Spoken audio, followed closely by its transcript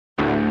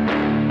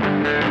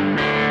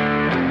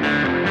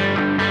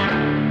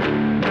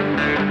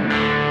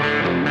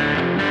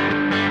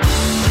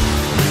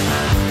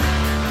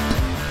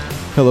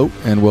Hello,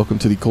 and welcome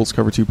to the Colts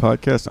Cover-2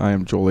 Podcast. I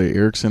am Joel A.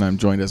 Erickson. I'm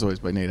joined, as always,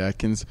 by Nate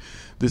Atkins.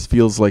 This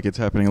feels like it's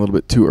happening a little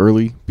bit too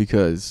early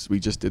because we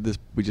just did a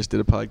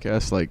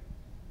podcast like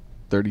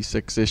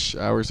 36-ish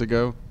hours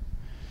ago.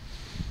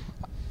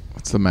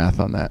 What's the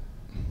math on that?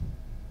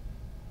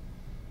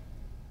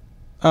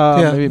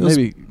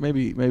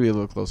 Maybe a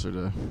little closer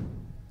to.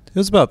 It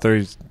was about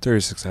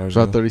 36 hours.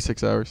 About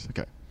 36 hours?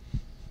 Okay.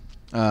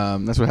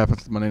 That's what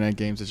happens with Monday night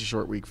games. It's a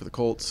short week for the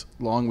Colts,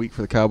 long week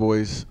for the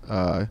Cowboys.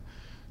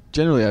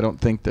 Generally, I don't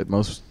think that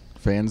most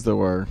fans,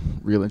 though, are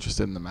real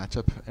interested in the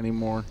matchup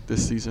anymore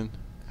this season.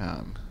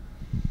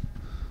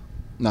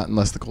 Not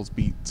unless the Colts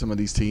beat some of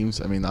these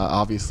teams. I mean,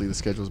 obviously the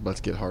schedule is about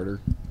to get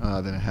harder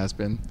than it has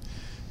been.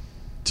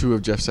 Two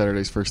of Jeff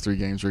Saturday's first three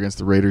games were against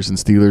the Raiders and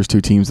Steelers, two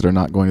teams that are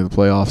not going to the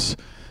playoffs.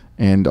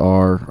 And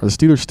are the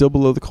Steelers still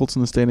below the Colts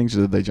in the standings,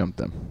 or did they jump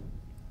them?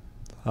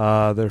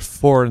 They're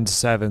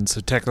 4-7, so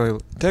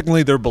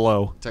technically they're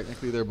below.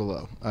 Technically they're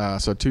below.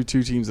 So two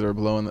teams that are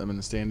below them in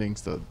the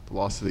standings. The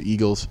loss to the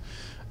Eagles.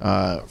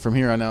 From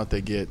here on out, they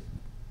get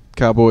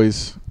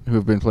Cowboys, who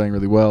have been playing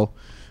really well.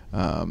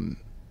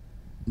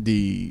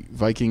 The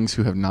Vikings,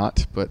 who have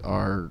not, but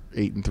are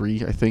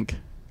 8-3, I think.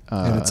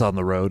 And it's on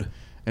the road.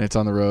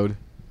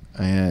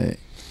 And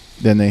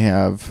then they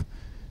have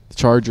the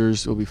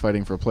Chargers, who will be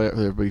fighting for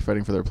they'll be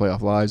fighting for their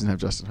playoff lives and have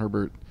Justin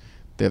Herbert.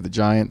 They have the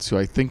Giants, who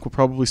I think will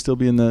probably still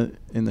be in the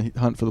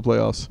hunt for the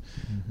playoffs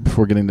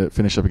before getting to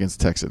finish up against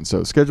the Texans.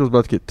 So schedule is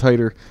about to get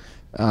tighter.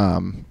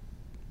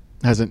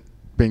 Hasn't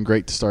been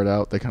great to start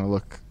out. They kind of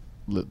look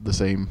the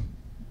same.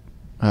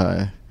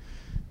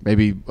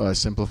 Maybe a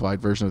simplified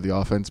version of the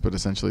offense, but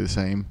essentially the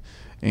same.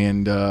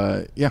 And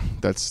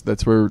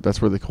that's where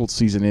the Colts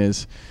season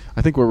is.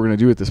 I think what we're going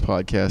to do with this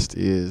podcast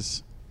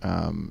is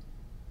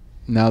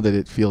now that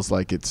it feels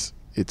like it's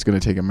going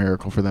to take a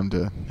miracle for them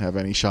to have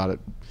any shot at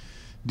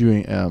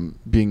being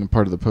a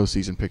part of the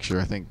postseason picture.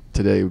 I think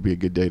today would be a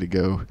good day to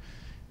go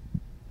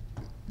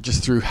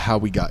just through how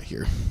we got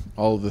here,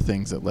 all of the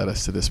things that led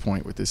us to this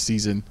point with this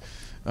season.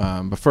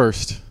 But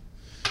first,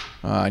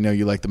 I know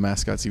you like the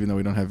mascots, even though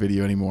we don't have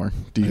video anymore.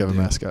 Do you have a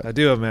mascot? I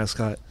do have a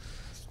mascot.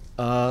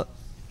 It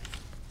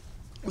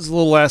was a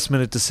little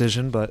last-minute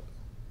decision, but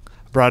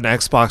I brought an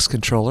Xbox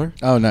controller.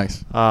 Oh,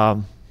 nice.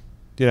 I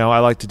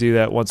like to do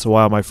that once in a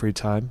while in my free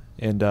time,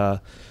 and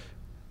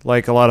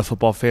like a lot of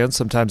football fans,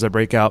 sometimes I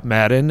break out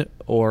Madden,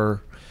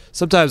 or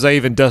sometimes I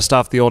even dust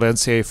off the old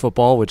NCAA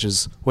football, which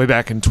is way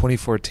back in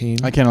 2014.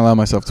 I can't allow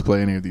myself to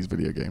play any of these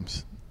video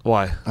games.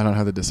 Why? I don't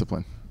have the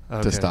discipline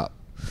to stop.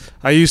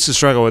 I used to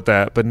struggle with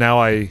that, but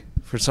now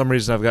for some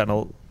reason, I've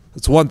gotten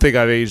it's one thing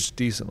I've aged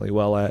decently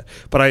well at.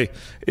 But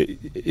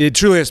it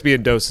truly has to be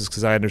in doses,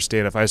 because I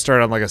understand if I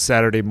start on like a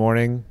Saturday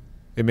morning,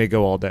 it may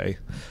go all day.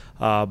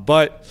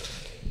 But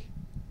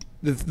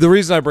the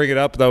reason I bring it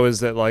up, though,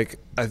 is that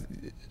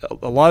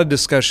a lot of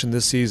discussion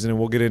this season, and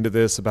we'll get into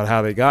this, about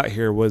how they got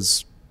here,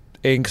 was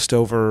angst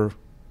over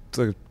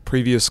the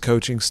previous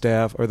coaching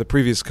staff, or the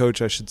previous coach,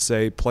 I should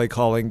say, play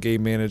calling,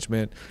 game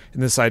management,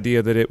 and this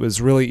idea that it was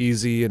really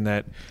easy and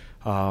that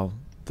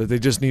they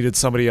just needed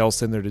somebody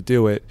else in there to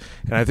do it.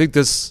 And I think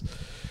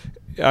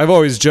I've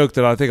always joked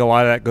that I think a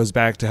lot of that goes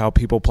back to how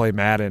people play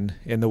Madden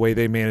and the way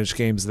they manage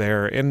games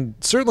there. And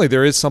certainly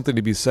there is something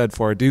to be said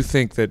for. I do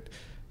think that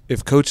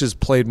if coaches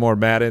played more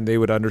Madden, they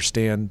would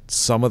understand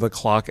some of the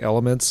clock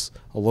elements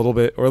a little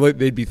bit, or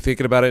they'd be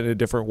thinking about it in a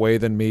different way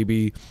than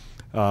maybe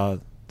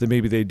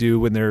they do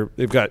when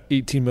they've got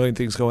 18 million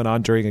things going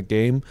on during a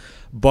game.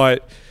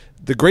 But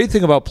the great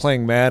thing about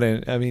playing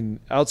Madden, I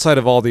mean, outside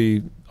of all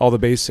the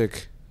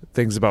basic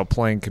things about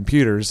playing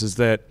computers, is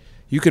that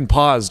you can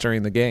pause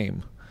during the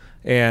game,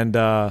 and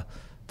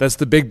that's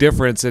the big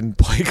difference in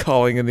play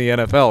calling in the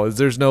NFL. Is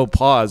there's no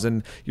pause,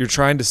 and you're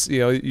trying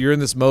to, you're in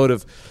this mode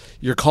of,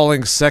 you're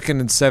calling 2nd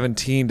and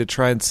 17 to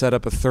try and set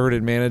up a 3rd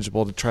and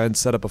manageable, to try and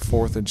set up a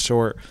 4th and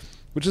short,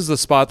 which is the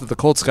spot that the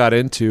Colts got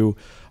into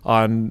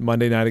on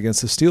Monday night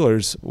against the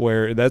Steelers,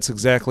 where that's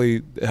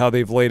exactly how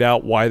they've laid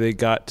out why they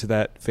got to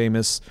that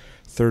famous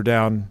 3rd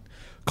down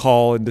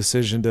call and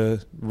decision to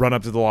run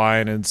up to the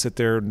line and sit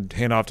there and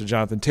hand off to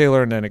Jonathan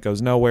Taylor, and then it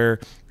goes nowhere,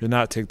 to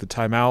not take the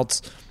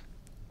timeouts.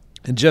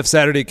 And Jeff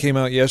Saturday came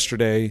out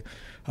yesterday.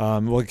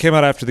 He came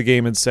out after the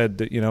game and said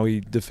that,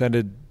 he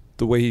defended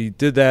the way he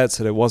did that,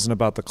 said it wasn't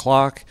about the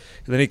clock.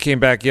 And then he came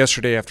back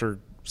yesterday after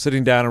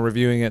sitting down and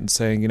reviewing it and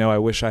saying, I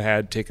wish I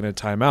had taken a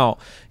timeout.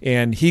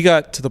 And he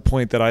got to the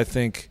point that I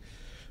think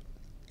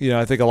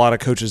a lot of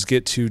coaches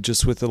get to,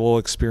 just with a little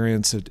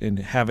experience in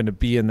having to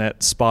be in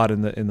that spot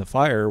in the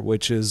fire,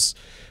 which is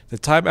the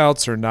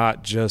timeouts are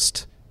not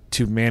just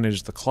to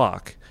manage the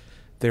clock.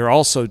 They're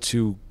also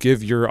to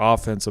give your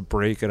offense a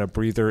break and a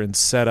breather and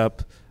set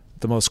up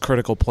the most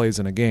critical plays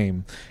in a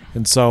game.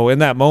 And so in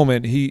that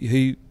moment,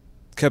 he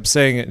kept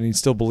saying it, and he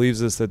still believes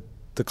this, that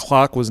the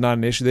clock was not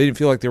an issue. They didn't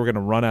feel like they were going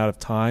to run out of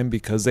time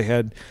because they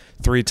had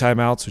 3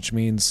 timeouts, which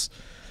means,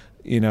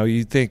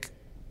 you think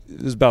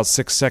there's about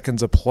 6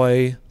 seconds of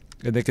play,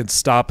 and they could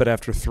stop it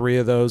after 3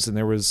 of those. And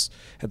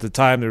at the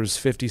time, there was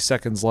 50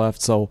 seconds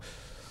left. So,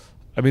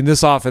 I mean,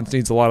 this offense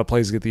needs a lot of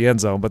plays to get the end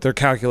zone, but their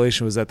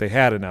calculation was that they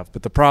had enough.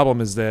 But the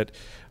problem is that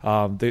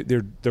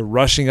they're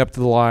rushing up to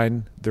the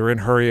line. They're in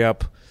hurry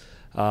up,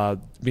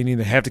 meaning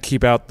they have to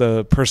keep out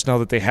the personnel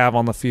that they have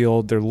on the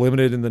field. They're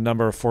limited in the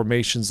number of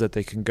formations that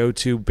they can go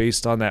to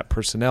based on that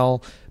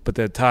personnel. But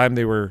at the time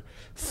they were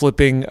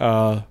flipping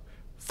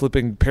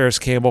Paris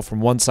Campbell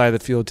from one side of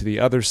the field to the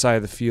other side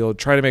of the field,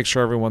 try to make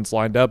sure everyone's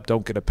lined up,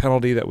 don't get a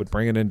penalty that would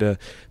bring it into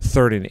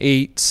 3rd and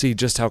 8, see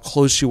just how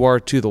close you are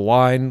to the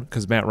line,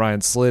 because Matt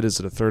Ryan slid.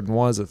 Is it a 3rd and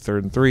 1? Is it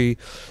 3rd and 3?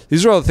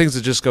 These are all the things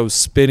that just go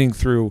spinning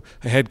through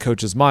a head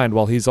coach's mind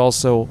while he's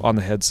also on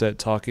the headset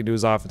talking to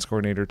his offense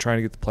coordinator, trying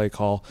to get the play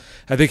call.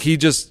 I think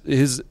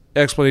his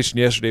explanation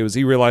yesterday was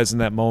he realized in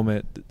that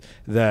moment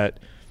that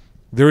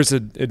there is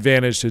an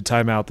advantage to a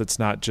timeout that's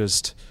not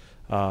just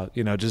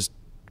just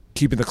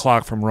keeping the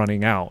clock from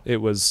running out. It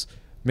was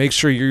make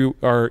sure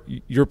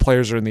your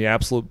players are in the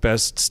absolute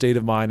best state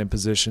of mind and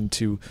position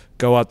to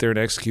go out there and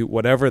execute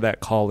whatever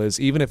that call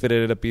is, even if it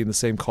ended up being the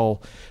same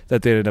call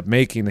that they ended up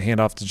making, the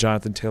handoff to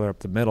Jonathan Taylor up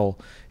the middle.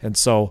 And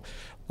so,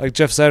 like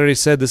Jeff Saturday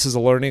said, this is a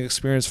learning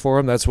experience for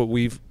him. That's what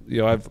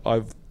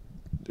I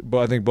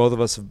think both of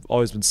us have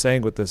always been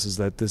saying with this, is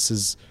that this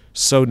is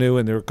so new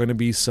and there are going to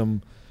be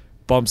some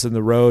bumps in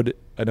the road.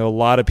 I know a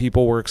lot of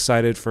people were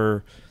excited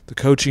for the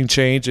coaching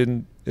change,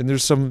 and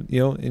there's some,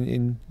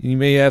 and you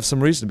may have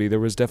some reason to be. There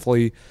was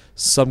definitely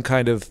some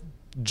kind of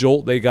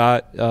jolt they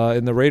got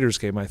in the Raiders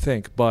game, I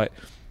think. But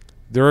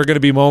there are going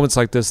to be moments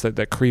like this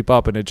that creep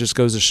up, and it just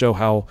goes to show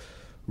how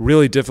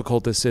really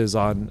difficult this is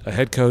on a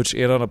head coach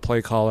and on a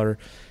play caller.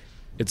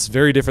 It's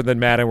very different than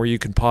Madden, where you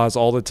can pause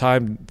all the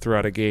time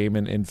throughout a game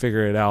and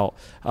figure it out.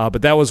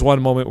 But that was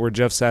one moment where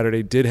Jeff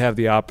Saturday did have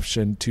the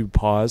option to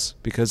pause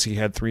because he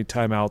had 3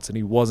 timeouts and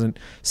he wasn't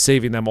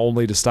saving them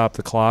only to stop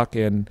the clock.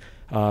 And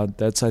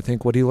that's, I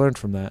think, what he learned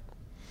from that.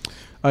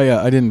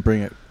 I didn't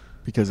bring it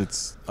because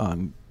it's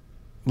on.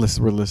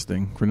 We're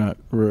listening.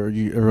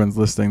 Everyone's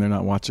listening. They're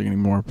not watching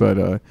anymore.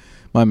 But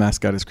my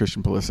mascot is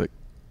Christian Pulisic.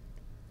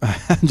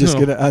 I'm just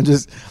kidding.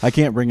 I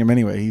can't bring him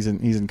anyway. He's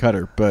in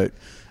Qatar. But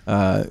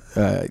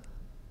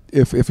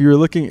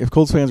if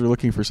Colts fans were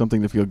looking for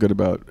something to feel good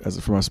about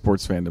from a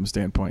sports fandom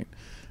standpoint,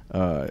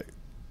 the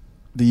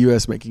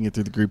U.S. making it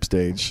through the group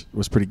stage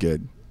was pretty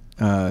good.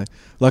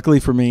 Luckily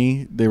for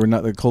me,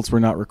 the Colts were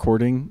not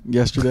recording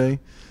yesterday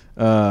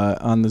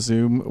on the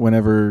Zoom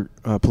whenever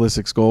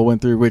Pulisic's goal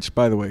went through, which,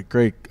 by the way,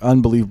 great,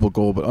 unbelievable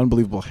goal, but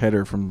unbelievable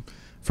header from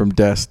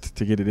Dest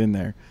to get it in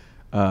there.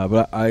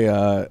 But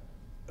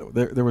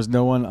there was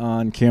no one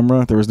on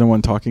camera. There was no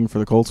one talking for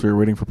the Colts. We were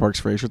waiting for Parks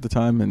Frazier at the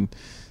time, and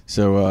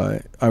so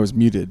I was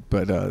muted.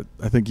 But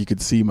I think you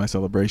could see my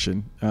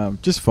celebration.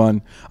 Just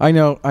fun. I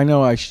know.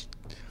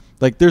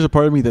 There's a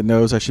part of me that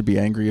knows I should be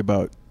angry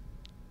about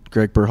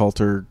Greg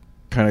Berhalter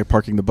kind of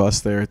parking the bus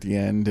there at the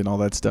end and all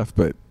that stuff,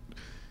 but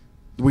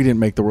we didn't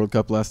make the World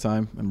Cup last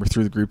time, and we're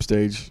through the group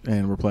stage,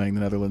 and we're playing the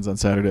Netherlands on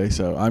Saturday.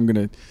 So I'm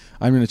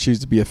gonna choose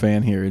to be a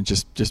fan here and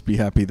just be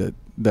happy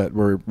that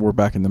we're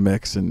back in the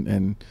mix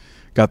and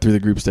got through the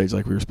group stage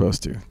like we were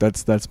supposed to.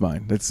 That's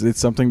mine. It's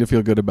something to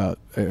feel good about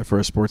for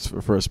a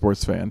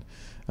sports fan,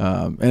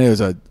 and it was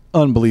an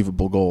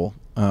unbelievable goal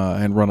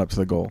and run up to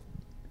the goal.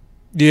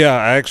 Yeah,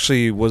 I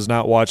actually was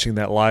not watching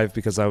that live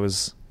because I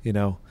was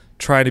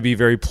trying to be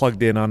very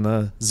plugged in on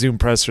the Zoom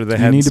presser.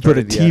 You need to put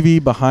a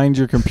TV behind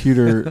your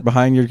computer,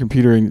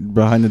 and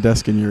behind the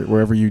desk in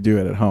wherever you do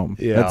it at home.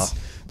 Yeah. That's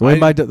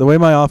the way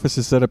my office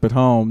is set up at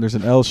home. There's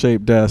an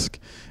L-shaped desk,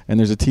 and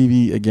there's a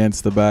TV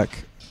against the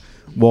back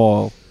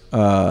wall,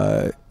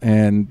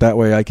 and that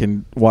way I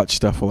can watch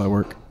stuff while I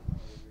work.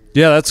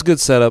 Yeah, that's a good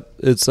setup.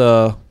 It's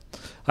I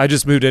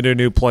just moved into a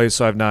new place,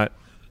 so I've not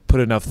put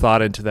enough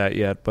thought into that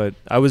yet. But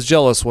I was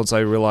jealous once I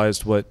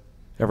realized what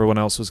everyone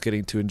else was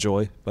getting to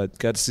enjoy, but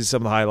got to see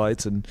some of the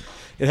highlights, and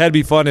it had to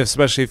be fun,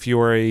 especially if you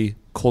were a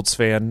Colts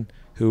fan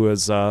who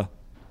was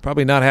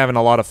probably not having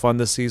a lot of fun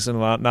this season,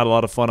 not a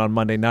lot of fun on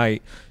Monday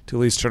night, to at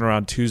least turn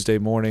around Tuesday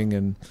morning.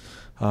 And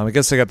I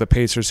guess they got the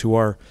Pacers, who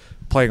are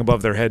playing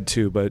above their head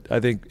too, but I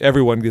think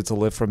everyone gets a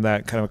lift from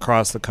that kind of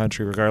across the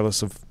country,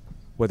 regardless of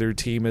whether your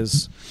team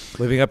is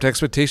living up to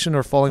expectation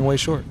or falling way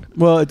short.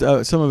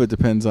 Well, some of it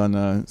depends on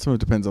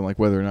like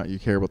whether or not you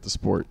care about the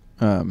sport.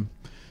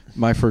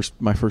 My first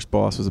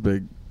boss was a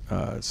big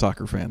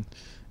soccer fan,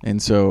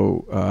 and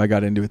so I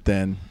got into it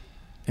then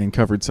and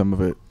covered some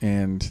of it,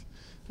 and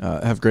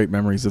have great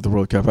memories of the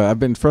World Cup. I've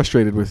been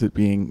frustrated with it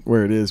being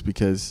where it is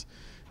because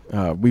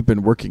we've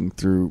been working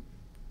through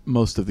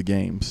most of the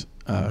games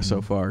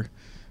so far,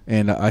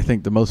 and I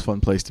think the most fun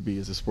place to be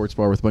is a sports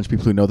bar with a bunch of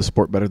people who know the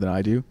sport better than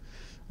I do.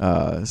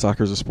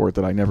 Soccer is a sport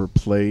that I never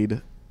played.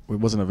 It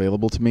wasn't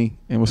available to me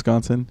in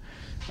Wisconsin.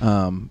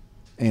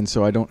 And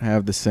so I don't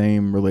have the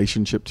same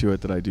relationship to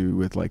it that I do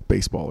with like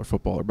baseball or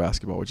football or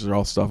basketball, which are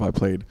all stuff I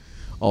played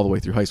all the way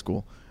through high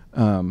school.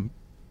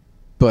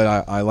 But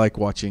I like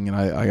watching, and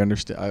I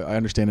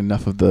understand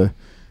enough of the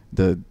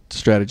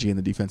strategy and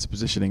the defensive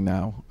positioning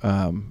now.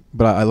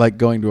 But I like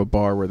going to a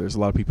bar where there's a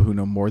lot of people who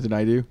know more than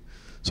I do,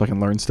 so I can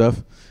learn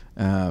stuff.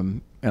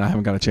 And I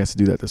haven't got a chance to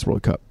do that this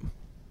World Cup.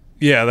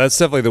 Yeah, that's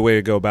definitely the way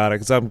to go about it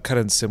because I'm kind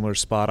of in a similar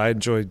spot. I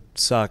enjoy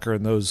soccer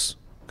and those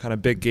kind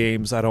of big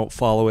games. I don't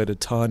follow it a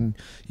ton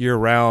year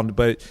round,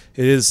 but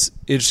it is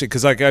interesting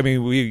because, I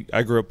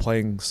grew up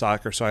playing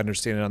soccer, so I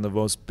understand it on the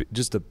most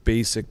just a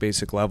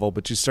basic level.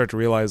 But you start to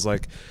realize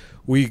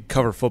we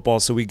cover football,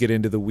 so we get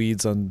into the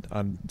weeds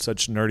on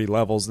such nerdy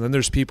levels. And then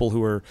there's people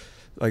who are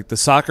the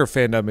soccer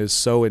fandom is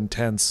so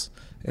intense,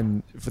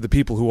 and for the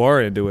people who are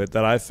into it,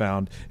 that I've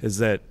found is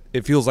that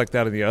it feels like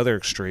that in the other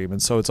extreme.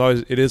 And so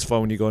it is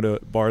fun when you go into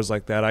bars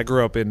like that. I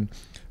grew up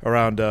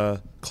around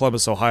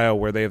Columbus, Ohio,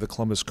 where they have the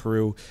Columbus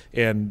Crew,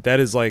 and that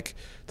is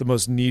the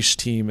most niche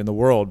team in the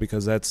world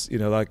because that's in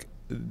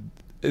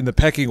the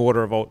pecking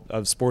order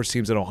of sports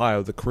teams in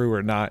Ohio, the Crew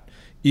are not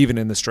even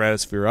in the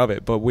stratosphere of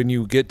it. But when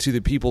you get to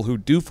the people who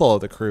do follow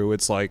the Crew,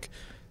 it's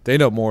they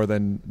know more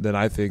than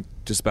I think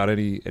just about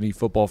any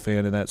football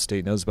fan in that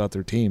state knows about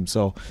their team.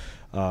 So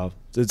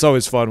it's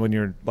always fun when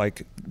you're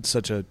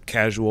such a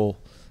casual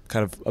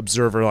kind of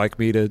observer like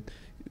me to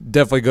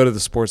definitely go to the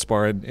sports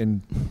bar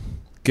and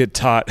get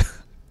taught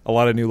a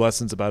lot of new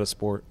lessons about a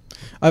sport.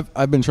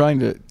 I've been trying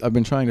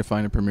to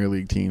find a Premier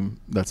League team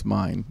that's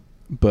mine,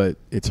 but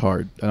it's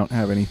hard. I don't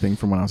have anything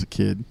from when I was a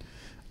kid.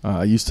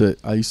 I used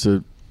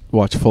to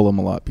watch Fulham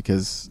a lot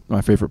because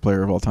my favorite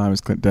player of all time is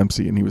Clint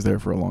Dempsey, and he was there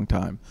for a long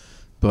time,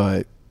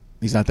 but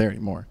he's not there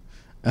anymore.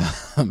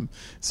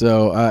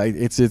 So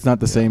it's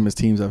not the same as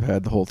teams I've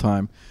had the whole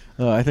time.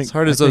 I think as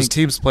hard as those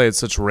teams play at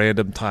such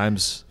random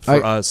times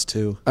for us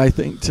too. I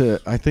think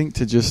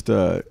to just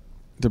to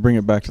bring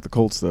it back to the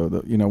Colts though,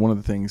 one of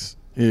the things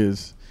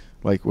is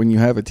when you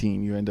have a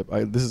team, you end up.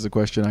 This is a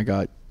question I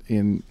got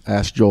in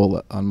Ask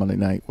Joel on Monday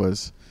night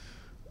was,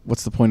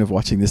 what's the point of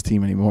watching this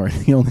team anymore?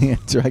 And the only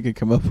answer I could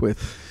come up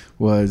with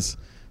was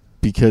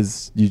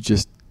because you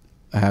just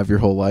have your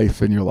whole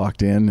life and you're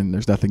locked in and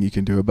there's nothing you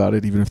can do about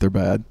it, even if they're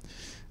bad.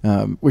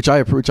 Which I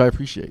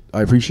appreciate.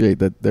 I appreciate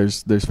that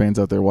there's fans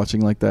out there watching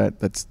like that.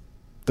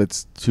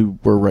 That's who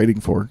we're writing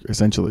for,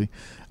 essentially.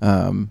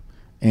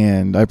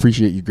 And I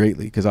appreciate you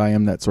greatly because I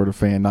am that sort of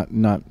fan, not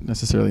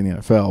necessarily in the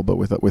NFL, but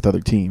with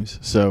other teams.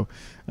 So,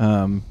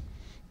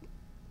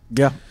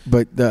 yeah.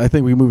 But I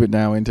think we move it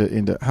now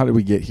into how did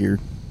we get here?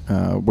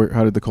 How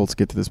did the Colts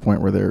get to this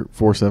point where they're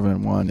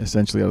 4-7-1,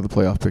 essentially out of the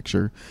playoff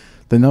picture?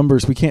 The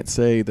numbers, we can't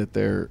say that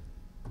they're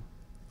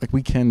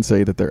we can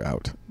say that they're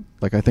out.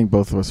 I think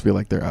both of us feel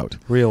like they're out.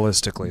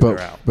 Realistically, they're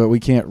out. But we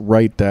can't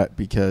write that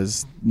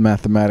because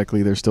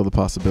mathematically there's still the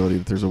possibility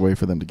that there's a way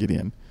for them to get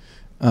in.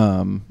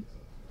 And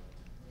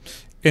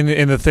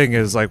the thing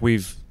is,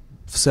 we've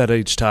said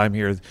each time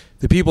here,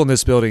 the people in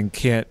this building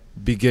can't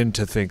begin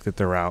to think that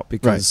they're out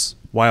because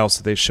why else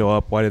do they show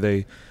up? Why do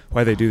they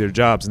do their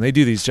jobs? And they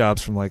do these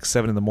jobs from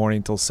 7 in the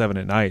morning till 7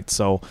 at night.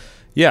 So,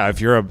 yeah,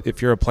 if you're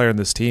a player in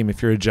this team,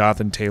 if you're a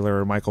Jonathan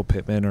Taylor or Michael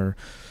Pittman or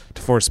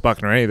DeForest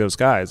Buckner or any of those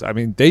guys,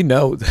 they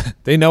know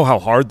how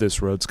hard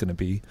this road's going to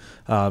be.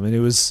 And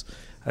it was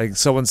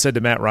someone said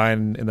to Matt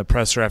Ryan in the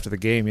presser after the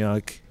game,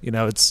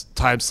 it's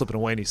time slipping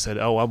away, and he said,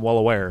 "Oh, I'm well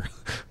aware."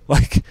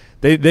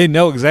 They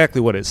know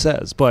exactly what it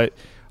says, but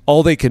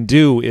all they can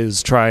do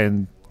is try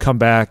and come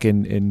back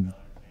and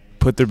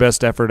put their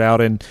best effort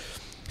out and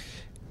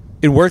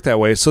work that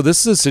way. So this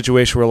is a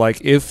situation where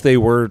if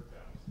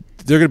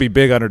they're going to be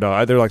big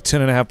underdog. They're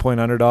 10.5-point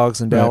underdogs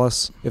in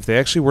Dallas. If they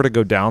actually were to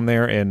go down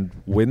there and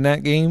win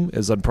that game,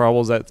 as improbable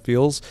as that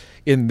feels,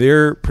 in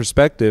their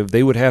perspective,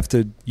 they would have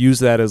to use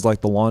that as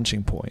the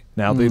launching point.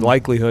 Now, the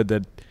likelihood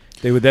that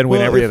they would then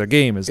win every other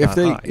game is not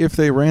high. If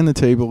they ran the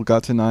table,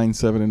 got to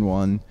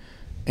 9-7-1,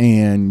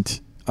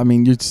 and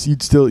you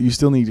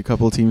still need a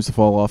couple of teams to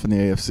fall off in the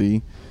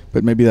AFC.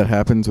 But maybe that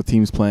happens with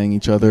teams playing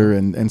each other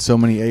and so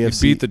many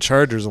AFC. You beat the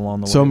Chargers along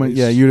the way.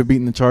 You'd have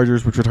beaten the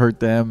Chargers, which would hurt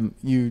them.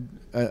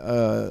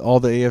 All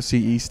the AFC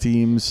East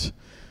teams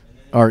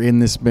are in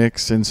this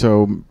mix, and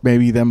so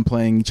maybe them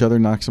playing each other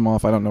knocks them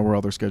off. I don't know where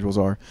all their schedules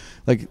are.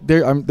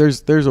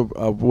 There's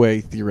a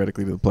way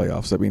theoretically to the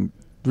playoffs.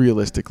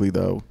 Realistically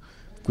though,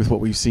 with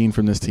what we've seen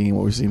from this team,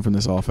 what we've seen from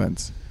this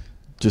offense,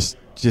 just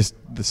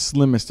the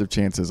slimmest of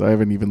chances. I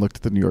haven't even looked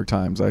at the New York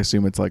Times. I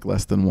assume it's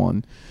less than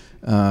 1.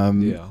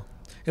 Yeah.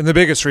 And the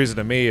biggest reason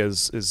to me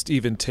is to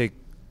even take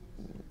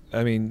 –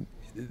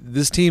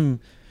 this team,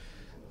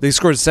 they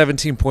scored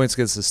 17 points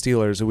against the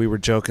Steelers, and we were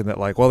joking that,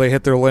 they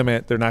hit their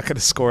limit. They're not going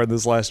to score in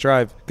this last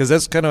drive because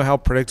that's kind of how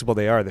predictable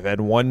they are. They've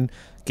had one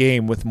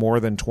game with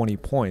more than 20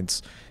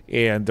 points,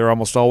 and they're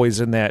almost always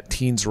in that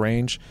teens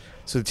range.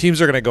 So the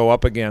teams are going to go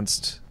up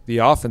against – the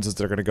offenses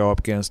they're going to go up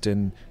against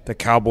in the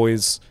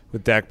Cowboys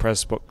with Dak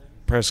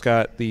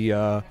Prescott, the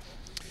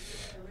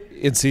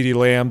in CeeDee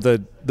Lamb,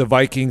 the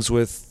Vikings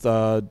with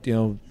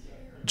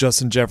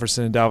Justin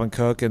Jefferson and Dalvin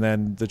Cook, and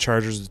then the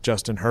Chargers with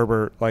Justin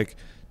Herbert.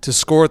 To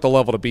score at the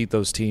level to beat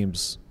those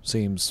teams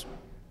seems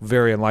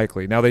very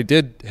unlikely. Now, they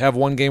did have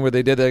one game where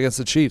they did that against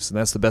the Chiefs, and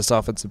that's the best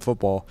offense in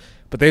football.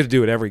 But they have to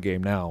do it every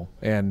game now.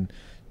 And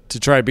to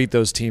try to beat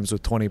those teams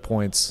with 20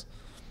 points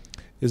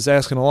is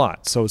asking a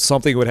lot. So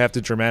something would have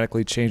to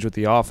dramatically change with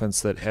the offense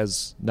that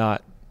has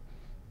not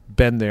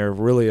been there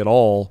really at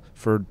all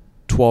for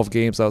 12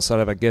 games outside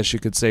of, I guess you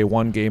could say,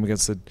 one game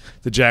against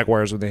the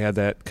Jaguars when they had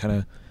that kind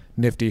of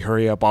nifty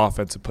hurry-up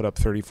offense and put up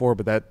 34,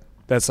 but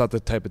that's not the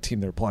type of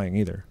team they're playing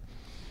either.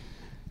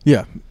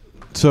 Yeah.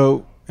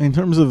 So in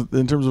terms of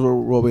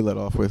what we let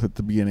off with at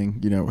the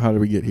beginning, how did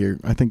we get here?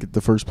 I think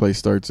the first place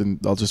starts, and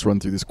I'll just run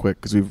through this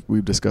quick because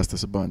we've discussed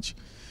this a bunch.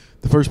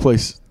 The first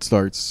place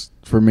starts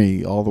for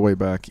me all the way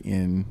back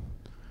in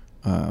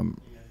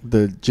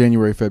the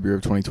January, February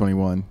of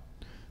 2021.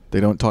 They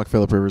don't talk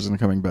Phillip Rivers into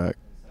coming back,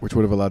 which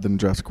would have allowed them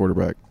to draft a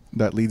quarterback.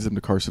 That leads them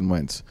to Carson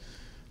Wentz.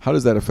 How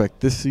does that affect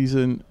this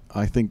season?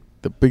 I think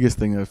the biggest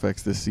thing that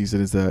affects this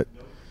season is that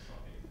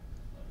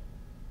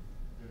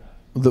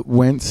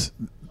Wentz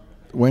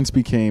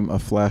became a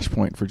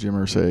flashpoint for Jim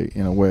Irsay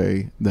in a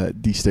way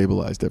that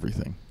destabilized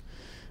everything.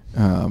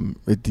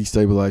 It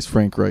destabilized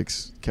Frank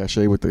Reich's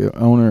cachet with the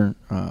owner.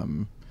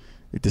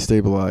 It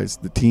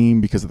destabilized the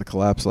team because of the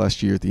collapse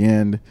last year at the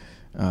end.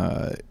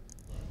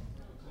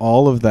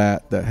 All of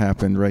that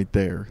happened right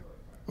there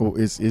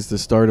is the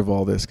start of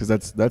all this, because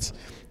that's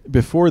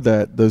before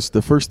that.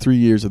 The first 3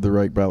 years of the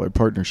Reich-Ballard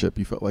partnership,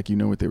 you felt like you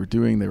know what they were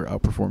doing. They were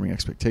outperforming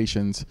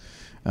expectations.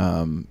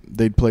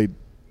 They'd played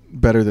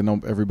better than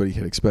everybody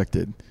had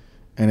expected,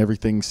 and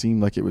everything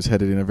seemed like it was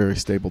headed in a very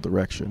stable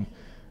direction.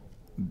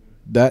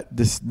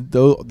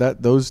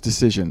 Those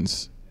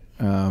decisions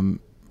and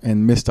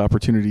missed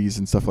opportunities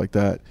and stuff like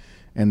that,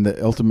 and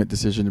the ultimate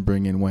decision to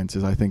bring in Wentz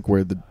is, I think,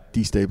 where the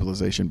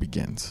destabilization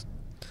begins.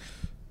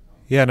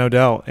 Yeah, no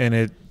doubt.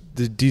 And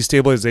the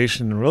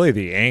destabilization and really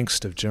the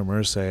angst of Jim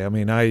Irsay. I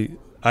mean, I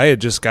had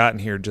just gotten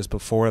here just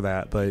before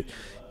that, but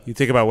you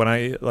think about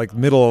when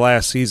middle of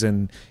last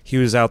season, he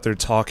was out there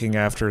talking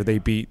after they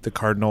beat the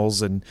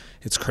Cardinals and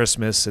it's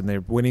Christmas and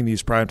they're winning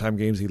these primetime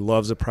games. He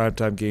loves the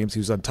primetime games. He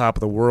was on top of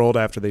the world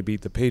after they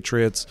beat the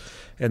Patriots.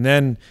 And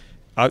then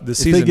the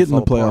season, if they get in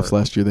the playoffs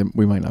last year, then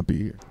we might not be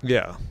here.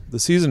 Yeah. The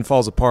season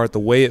falls apart. The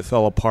way it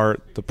fell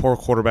apart, the poor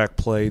quarterback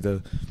play,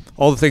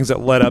 all the things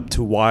that led up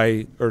to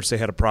why Irsay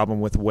had a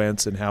problem with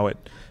Wentz and how it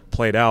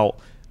played out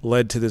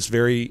led to this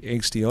very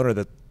angsty owner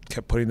that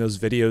kept putting those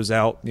videos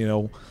out,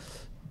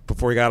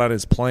 before he got on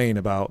his plane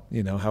about,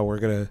 how we're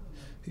going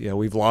to,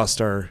 we've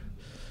lost our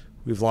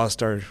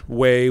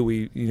way.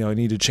 We,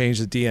 need to change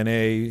the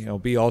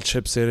DNA, be all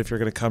chips in if you're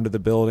going to come to the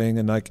building.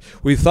 And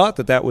we thought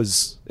that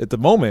was, at the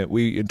moment,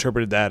 we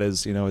interpreted that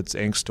as, it's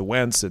angst to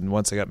Wentz. And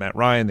once they got Matt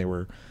Ryan, they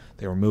were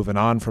moving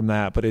on from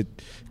that. But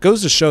it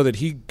goes to show that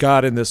he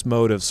got in this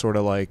mode of sort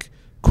of like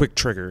quick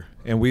trigger.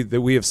 And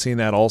we have seen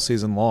that all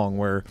season long,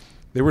 where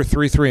they were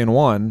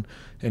 3-3-1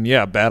 and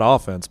yeah, bad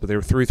offense, but they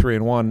were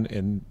 3-3-1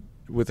 and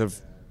with a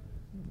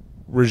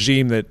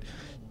regime that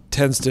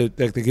tends to,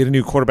 they get a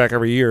new quarterback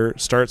every year,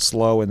 start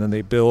slow, and then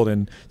they build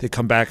and they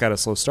come back out of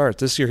slow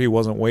starts. This year he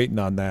wasn't waiting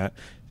on that.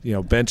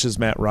 Benches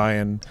Matt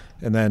Ryan,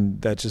 and then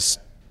that just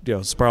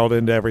spiraled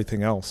into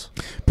everything else.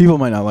 People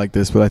might not like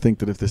this, but I think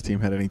that if this team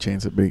had any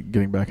chance at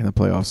getting back in the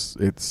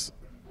playoffs,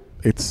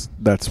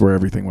 that's where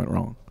everything went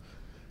wrong.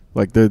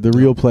 Like the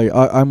real play,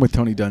 I'm with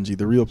Tony Dungy.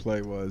 The real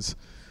play was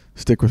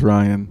stick with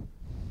Ryan,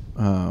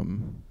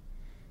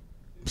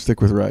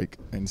 stick with Reich,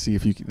 and see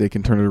if they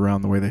can turn it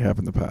around the way they have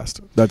in the past.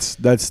 That's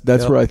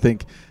yep. Where I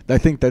think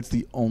that's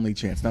the only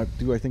chance. Now,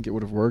 do I think it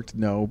would have worked?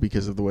 No,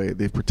 because of the way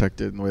they've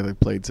protected and the way they've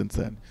played since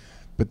then.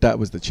 But that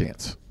was the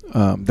chance.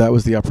 That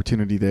was the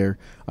opportunity there.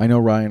 I know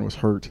Ryan was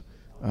hurt.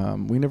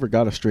 We never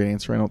got a straight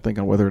answer, I don't think,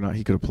 on whether or not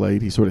he could have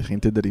played. He sort of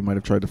hinted that he might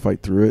have tried to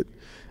fight through it.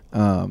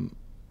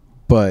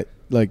 But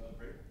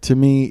to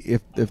me,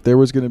 if there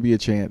was going to be a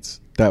chance,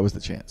 that was the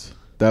chance.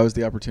 That was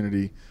the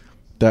opportunity.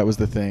 That was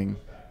the thing.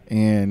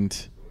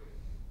 And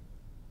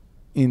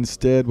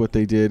instead what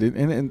they did,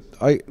 and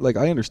I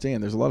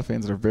understand there's a lot of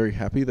fans that are very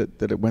happy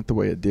that it went the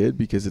way it did,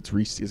 because it's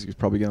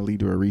probably going to lead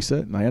to a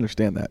reset, and I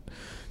understand that.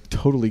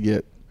 Totally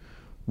get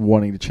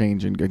wanting to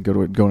change and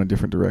go in a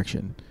different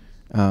direction.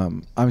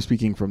 I'm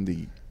speaking from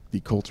the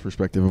Colts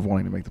perspective of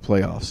wanting to make the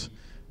playoffs.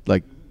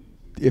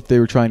 If they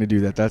were trying to do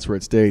that, that's where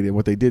it stayed. And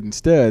what they did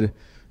instead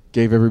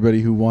gave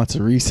everybody who wants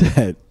a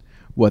reset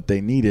what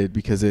they needed,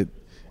 because it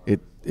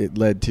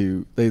led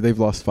to they've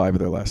lost 5 of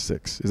their last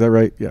 6. Is that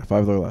right? Yeah, 5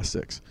 of their last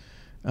 6.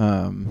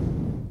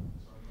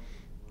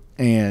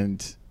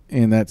 And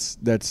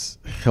that's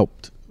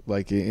helped,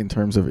 in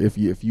terms of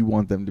if you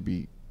want them to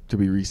be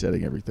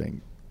resetting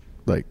everything,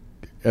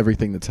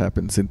 everything that's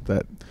happened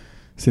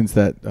since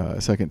that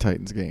second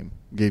Titans game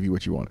gave you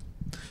what you wanted.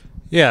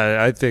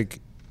 Yeah, I think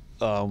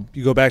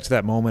you go back to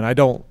that moment.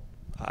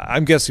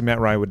 I'm guessing Matt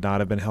Ryan would not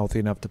have been healthy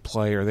enough to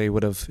play, or they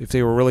would have, if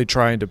they were really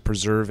trying to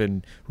preserve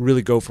and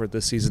really go for it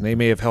this season, they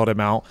may have held him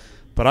out.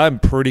 But I'm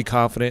pretty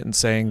confident in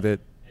saying that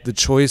the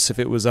choice, if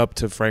it was up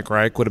to Frank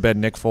Reich, would have been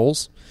Nick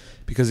Foles,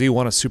 because he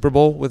won a Super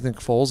Bowl with Nick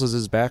Foles as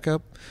his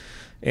backup.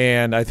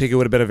 And I think it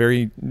would have been a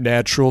very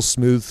natural,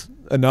 smooth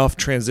enough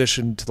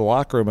transition to the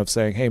locker room of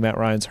saying, hey, Matt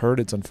Ryan's hurt.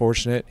 It's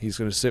unfortunate. He's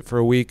going to sit for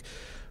a week,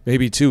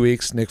 maybe 2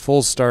 weeks. Nick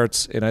Foles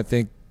starts, and I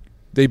think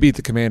they beat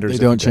the Commanders.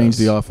 They don't change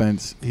the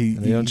offense. They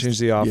don't change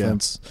the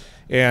offense.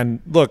 Yeah.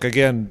 And look,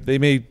 again, they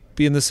may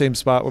be in the same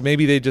spot, or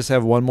maybe they just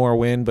have one more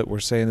win, but we're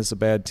saying this is a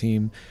bad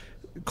team.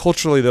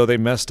 culturally, though, they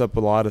messed up a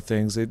lot of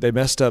things. They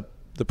messed up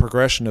the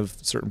progression of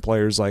certain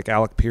players. Like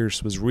Alec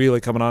Pierce was really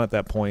coming on at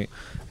that point,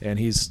 and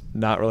he's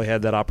not really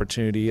had that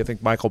opportunity. I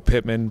think Michael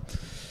Pittman,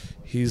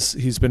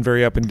 he's been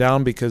very up and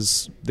down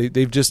because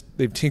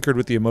they've tinkered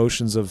with the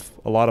emotions of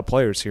a lot of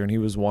players here, and he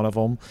was one of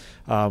them.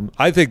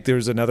 I think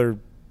there's another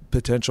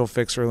potential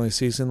fix early in the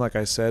season, like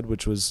I said,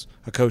 which was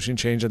a coaching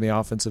change on the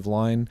offensive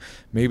line.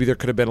 Maybe there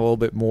could have been a little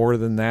bit more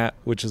than that,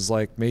 which is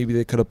like maybe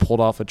they could have pulled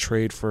off a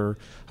trade for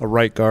a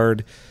right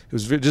guard. It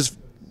was just,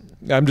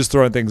 I'm just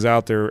throwing things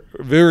out there.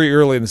 Very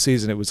early in the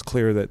season, it was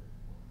clear that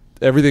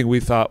everything we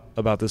thought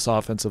about this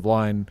offensive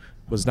line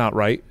was not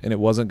right, and it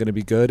wasn't going to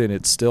be good, and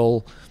it's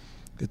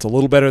a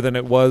little better than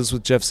it was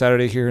with Jeff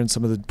Saturday here and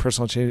some of the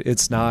personal changes.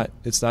 It's not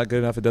good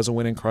enough. It doesn't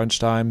win in crunch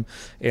time.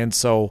 And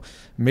so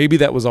maybe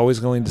that was always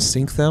going to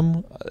sink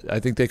them. I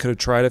think they could have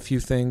tried a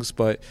few things,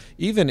 but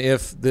even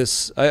if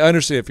this – I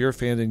understand if you're a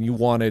fan and you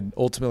wanted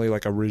ultimately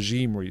like a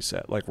regime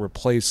reset, like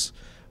replace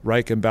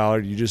Reich and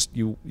Ballard,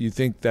 you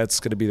think that's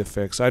going to be the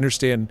fix. I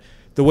understand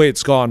the way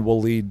it's gone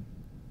it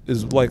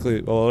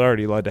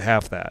already led to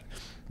half that.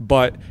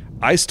 But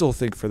I still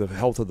think for the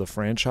health of the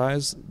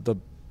franchise, the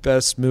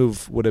best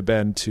move would have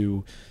been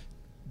to,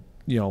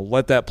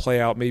 let that play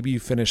out. Maybe you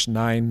finish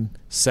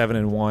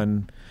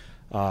 9-7-1.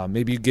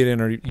 Maybe you get in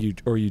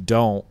or you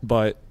don't.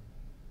 But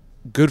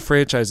good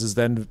franchises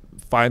then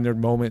find their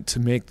moment to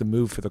make the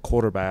move for the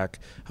quarterback,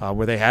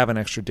 where they have an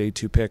extra day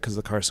 2 pick because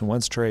of the Carson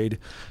Wentz trade.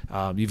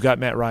 You've got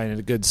Matt Ryan in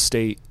a good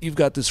state. You've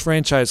got this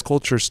franchise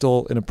culture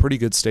still in a pretty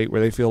good state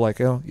where they feel like,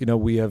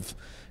 we have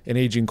an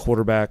aging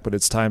quarterback, but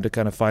it's time to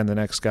kind of find the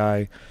next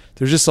guy.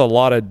 There's just a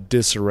lot of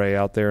disarray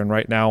out there, and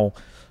right now,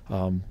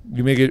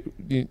 they may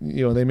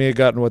have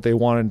gotten what they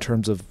wanted in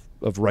terms of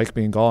Reich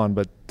being gone,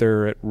 but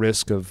they're at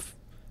risk of,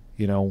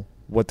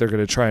 what they're going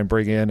to try and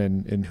bring in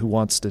and who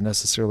wants to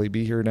necessarily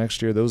be here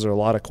next year. Those are a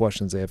lot of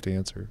questions they have to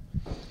answer.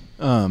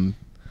 You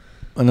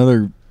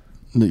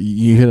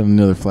hit on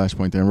another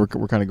flashpoint there, and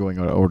we're kind of going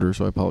out of order,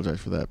 so I apologize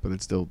for that, but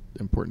it's still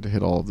important to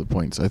hit all of the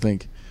points. I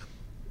think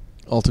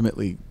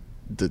ultimately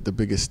the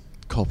biggest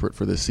culprit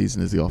for this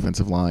season is the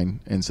offensive line,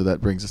 and so that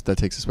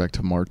takes us back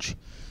to March.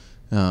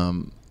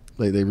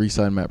 They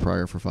re-signed Matt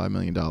Pryor for $5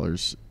 million.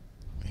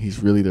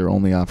 He's really their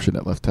only option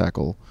at left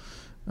tackle.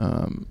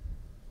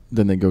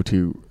 Then they go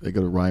to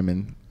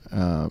Ryman,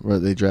 or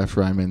they draft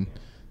Ryman.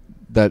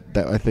 That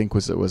I think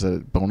was a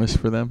bonus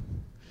for them.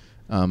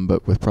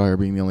 But with Pryor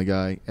being the only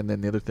guy, and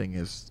then the other thing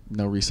is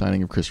no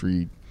re-signing of Chris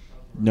Reed,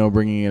 no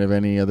bringing in of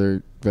any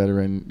other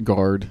veteran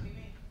guard.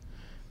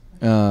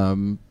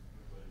 That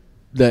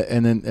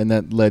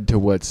led to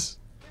what's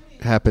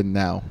happened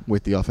now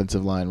with the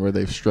offensive line, where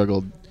they've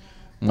struggled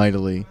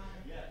mightily,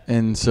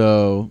 and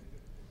so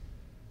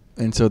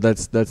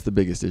that's the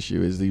biggest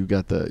issue. Is that you've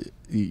got the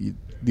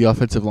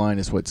offensive line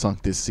is what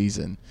sunk this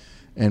season,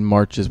 and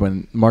March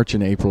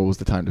and April was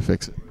the time to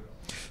fix it.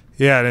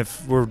 Yeah, and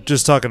if we're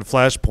just talking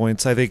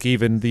flashpoints, I think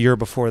even the year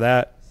before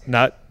that,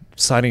 not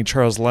signing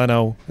Charles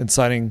Leno and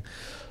signing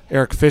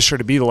Eric Fisher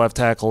to be the left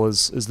tackle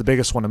is the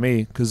biggest one to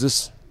me, because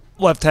this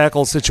left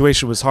tackle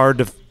situation was hard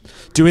to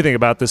do anything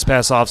about this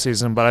past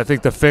offseason, but I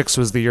think the fix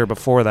was the year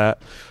before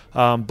that.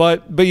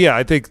 But yeah,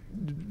 I think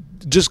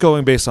just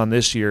going based on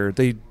this year,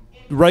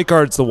 right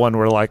guard's the one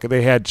where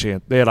they had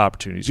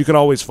opportunities. You could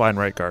always find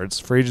right guards.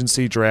 Free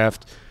agency,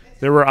 draft,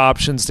 there were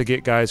options to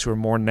get guys who are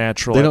more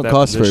natural. They don't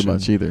cost position. very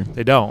much either.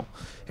 They don't.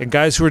 And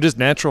guys who are just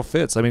natural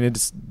fits. I mean,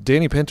 it's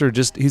Danny Pinter.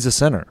 He's a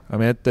center. I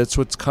mean, that's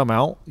what's come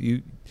out.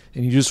 You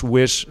just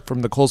wish,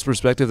 from the Colts'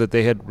 perspective, that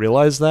they had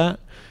realized that.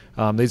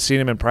 They'd seen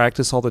him in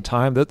practice all the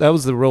time. That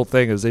was the real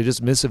thing, is they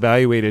just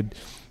misevaluated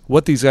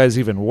what these guys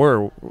even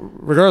were,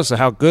 regardless of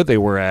how good they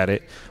were at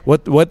it,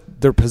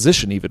 what their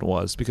position even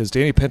was. Because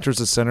Danny Pinter's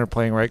a center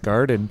playing right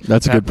guard, and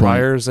that's Matt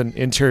Pryor's an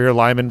interior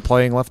lineman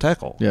playing left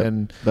tackle. Yeah,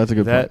 and that's a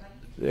good point.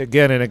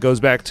 Again, and it goes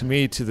back to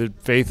me to the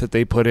faith that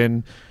they put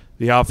in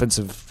the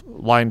offensive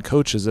line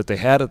coaches that they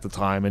had at the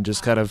time, and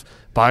just kind of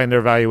buying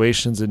their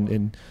valuations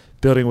and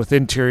building with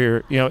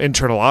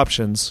internal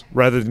options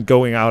rather than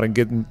going out and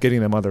getting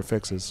them other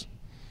fixes.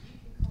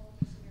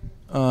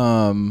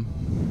 I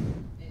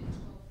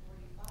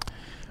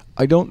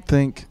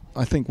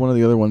think one of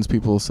the other ones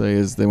people say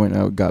is they went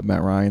out and got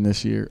Matt Ryan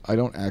this year. I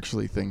don't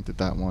actually think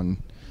that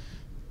one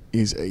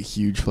is a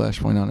huge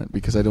flashpoint on it,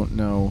 because I don't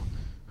know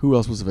who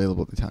else was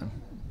available at the time.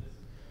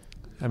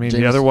 I mean,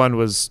 the other one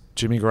was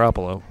Jimmy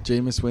Garoppolo.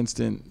 Jameis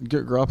Winston.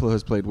 Garoppolo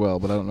has played well,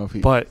 but I don't know if he.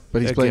 But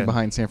he's playing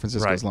behind San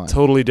Francisco's line.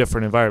 Totally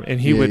different environment, and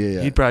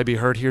he'd probably be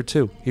hurt here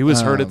too. He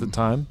was hurt at the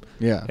time.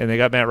 Yeah, and they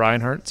got Matt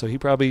Ryan hurt, so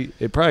it probably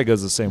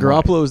goes the same way.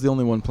 Garoppolo is the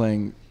only one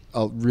playing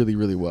really,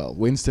 really well.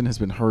 Winston has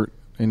been hurt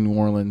in New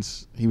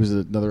Orleans. He was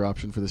another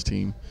option for this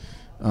team.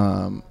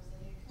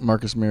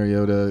 Marcus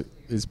Mariota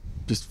is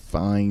just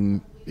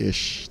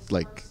fine-ish,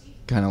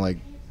 kind of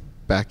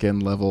back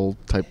end level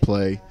type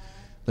play.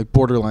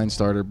 Borderline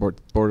starter,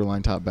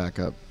 borderline top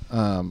backup.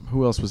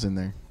 Who else was in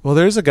there? Well,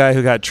 there's a guy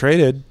who got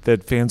traded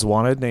that fans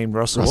wanted named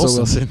Russell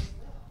Wilson.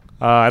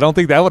 I don't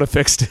think that would have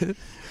fixed it.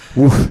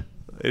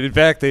 In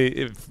fact,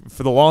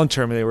 for the long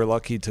term, they were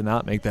lucky to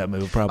not make that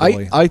move.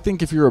 Probably. I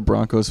think if you're a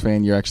Broncos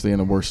fan, you're actually in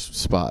a worse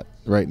spot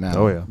right now.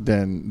 Oh, yeah.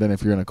 Than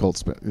if you're in a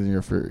Colts.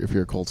 If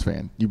you're a Colts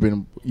fan, you've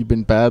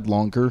been bad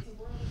longer.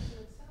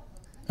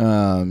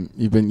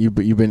 You've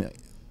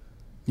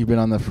been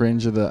on the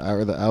fringe of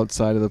the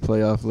outside of the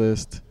playoff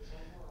list.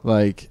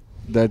 Like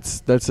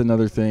that's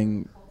another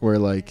thing where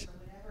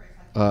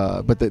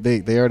but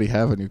they already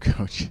have a new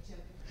coach,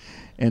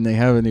 and they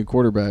have a new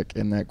quarterback,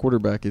 and that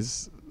quarterback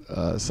is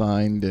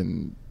signed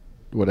and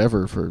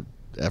whatever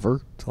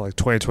forever to like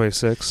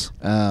 2026.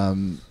 I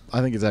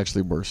think it's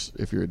actually worse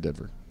if you're at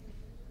Denver.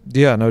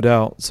 Yeah, no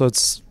doubt. So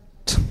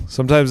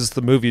sometimes it's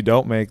the move you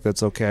don't make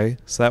that's okay.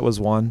 So that was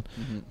one.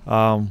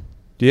 Mm-hmm.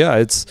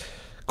 It's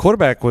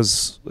quarterback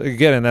was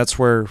again, and that's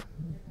where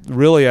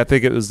really I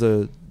think it was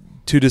the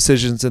two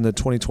decisions in the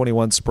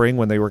 2021 spring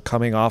when they were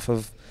coming off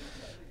of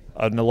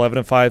an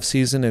 11-5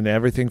 season and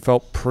everything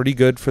felt pretty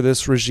good for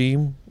this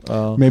regime.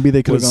 Maybe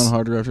they could have gone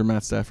harder after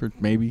Matt Stafford.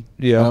 Maybe.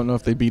 Yeah. I don't know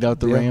if they beat out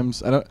the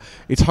Rams.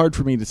 It's hard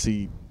for me to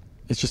see.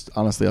 It's just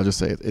honestly, I'll just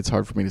say it. It's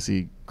hard for me to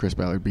see Chris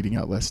Ballard beating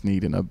out Les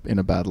Snead in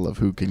a battle of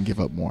who can give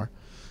up more.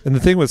 And the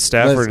thing with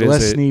Stafford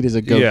Les Snead is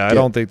a go. Yeah, I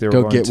don't think they were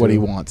go going get to. what he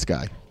wants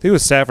guy. The thing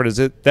with Stafford is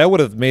that would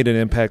have made an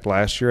impact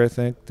last year. I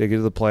think they get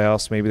to the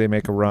playoffs, maybe they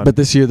make a run. But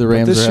this year the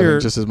Rams are having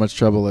just as much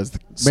trouble as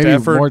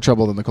maybe more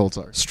trouble than the Colts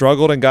are.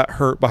 Struggled and got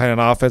hurt behind an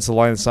offensive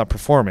line that's not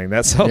performing.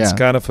 That sounds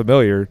kind of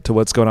familiar to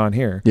what's going on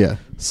here. Yeah.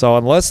 So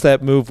unless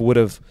that move would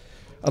have,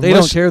 they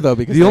don't care though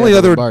because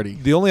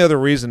the only other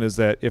reason is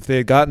that if they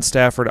had gotten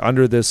Stafford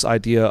under this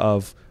idea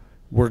of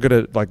we're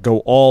gonna go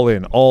all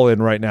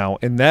in right now,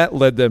 and that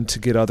led them to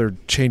get other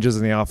changes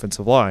in the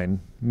offensive line.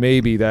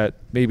 Maybe that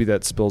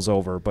spills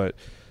over, but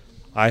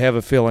I have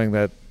a feeling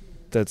that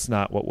that's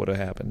not what would have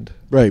happened.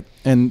 Right,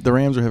 and the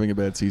Rams are having a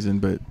bad season,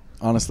 but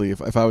honestly,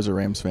 if I was a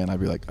Rams fan, I'd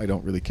be like, I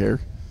don't really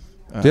care.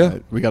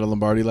 We got a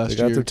Lombardi last year.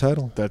 They got their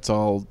title. That's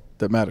all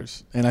that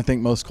matters, and I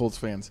think most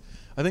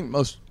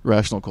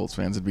rational Colts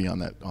fans would be on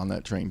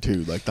that train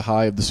too. Like the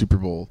high of the Super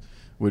Bowl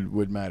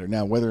would matter.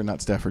 Now, whether or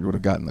not Stafford would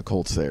have gotten the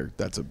Colts there,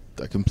 that's a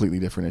completely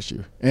different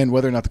issue. And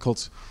whether or not the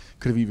Colts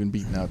could have even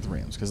beaten out the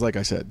Rams. Because like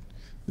I said,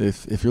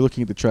 if you're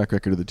looking at the track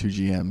record of the two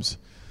GMs,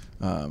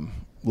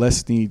 Les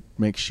Snead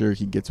makes sure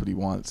he gets what he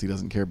wants. He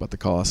doesn't care about the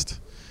cost.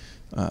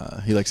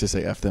 He likes to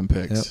say F them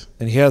picks. Yep.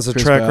 And he has a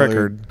track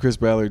record. Chris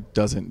Ballard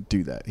doesn't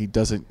do that.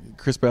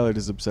 Chris Ballard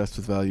is obsessed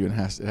with value, and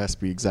it has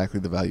to be exactly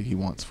the value he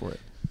wants for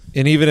it.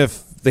 And even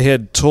if they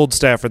had told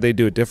Stafford they'd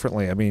do it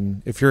differently, I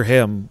mean, if you're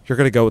him, you're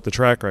going to go with the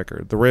track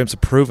record. The Rams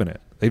have proven it.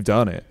 They've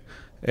done it.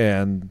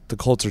 And the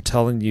Colts are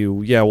telling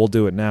you, yeah, we'll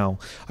do it now.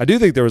 I do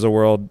think there was a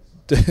world,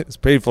 it's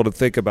painful to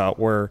think about,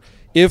 where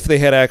if they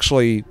had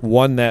actually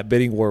won that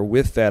bidding war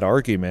with that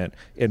argument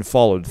and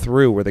followed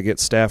through, where they get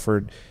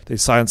Stafford, they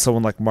sign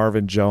someone like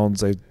Marvin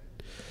Jones, the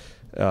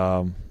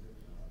AFC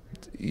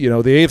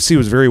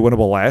was very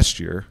winnable last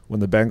year when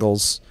the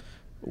Bengals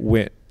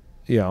won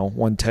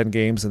 10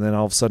 games, and then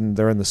all of a sudden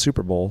they're in the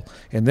Super Bowl.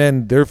 And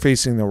then they're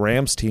facing the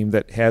Rams team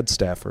that had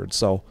Stafford.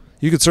 So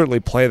you could certainly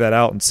play that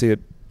out and see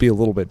it be a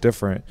little bit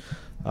different.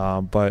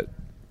 But,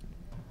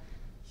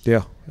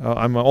 yeah,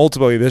 I'm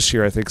ultimately this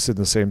year I think it's in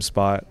the same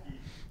spot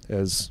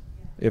as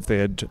if they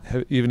had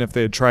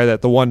tried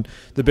that.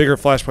 The bigger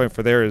flashpoint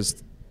for there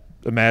is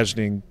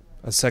imagining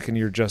a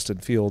second-year Justin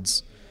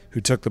Fields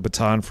who took the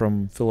baton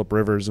from Phillip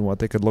Rivers and what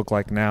they could look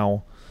like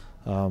now.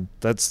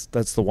 That's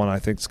the one I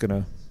think is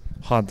going to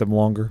haunt them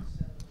longer.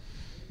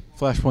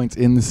 Flashpoints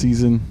in the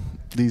season.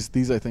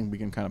 These I think we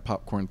can kind of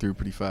popcorn through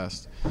pretty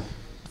fast.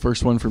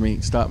 First one for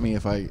me. Stop me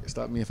if I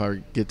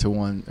get to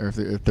one, or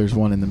if there's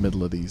one in the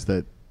middle of these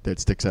that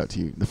sticks out to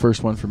you. The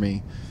first one for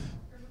me.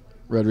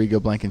 Rodrigo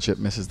Blankenship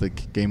misses the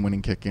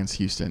game-winning kick against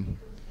Houston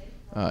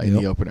in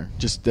the opener.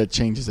 Just that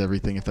changes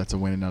everything if that's a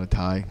win and not a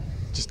tie.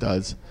 It just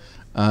does.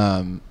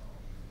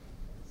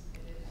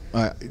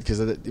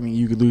 Because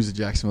you could lose to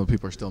Jacksonville,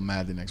 people are still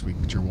mad the next week,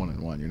 but you're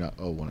 1-1. You're not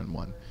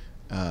 1-1.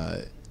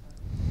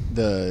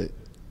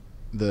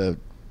 The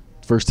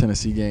first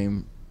Tennessee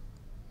game,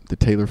 the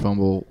Taylor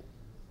fumble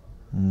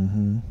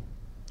on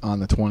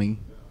the 20,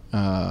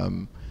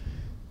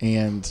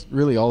 and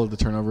really all of the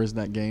turnovers in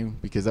that game,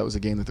 because that was a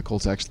game that the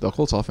Colts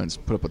offense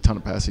put up a ton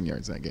of passing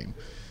yards in that game.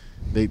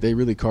 They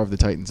really carved the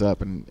Titans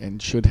up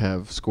and should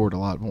have scored a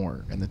lot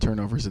more, and the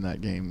turnovers in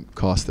that game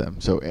cost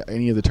them. So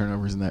any of the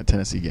turnovers in that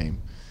Tennessee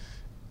game.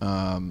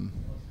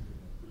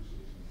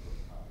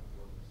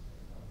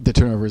 The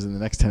turnovers in the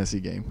next Tennessee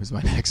game was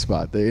my next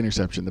spot. The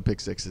interception, the pick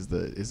six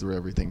is where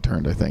everything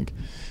turned, I think,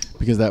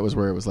 because that was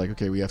where it was like,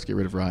 okay, we have to get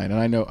rid of Ryan. And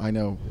I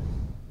know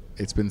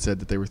it's been said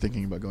that they were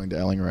thinking about going to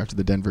Ellinger after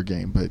the Denver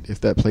game, but if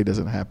that play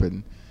doesn't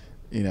happen,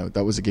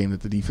 that was a game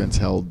that the defense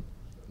held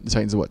the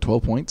Titans at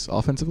 12 points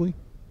offensively?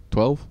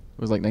 12?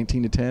 It was like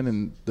 19-10,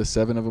 and the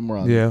 7 of them were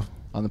on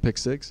the pick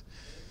six.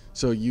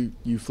 So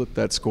you flip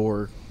that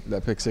score,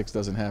 that pick six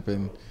doesn't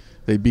happen.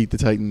 They beat the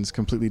Titans,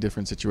 completely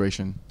different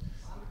situation.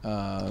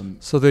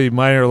 So the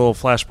minor little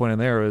flashpoint in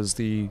there is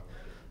the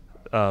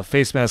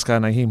face mask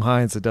on Nyheim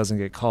Hines that doesn't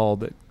get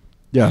called. That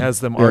Yeah. He has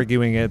them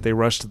arguing it. They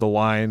rush to the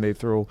line.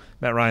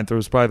 Matt Ryan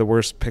throws probably the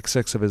worst pick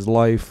six of his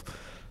life.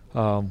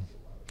 I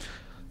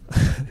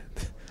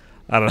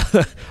don't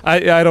know.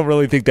 I don't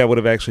really think that would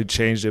have actually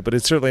changed it, but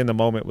it certainly in the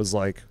moment was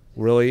like,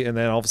 really? And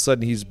then all of a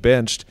sudden he's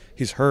benched.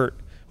 He's hurt.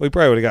 Well, he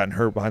probably would have gotten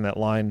hurt behind that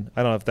line.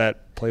 I don't know if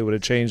that play would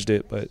have changed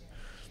it, but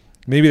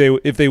maybe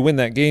if they win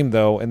that game,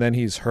 though, and then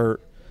he's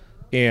hurt,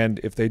 and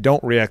if they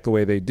don't react the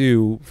way they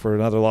do for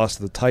another loss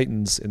to the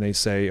Titans and they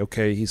say,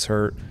 okay, he's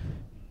hurt,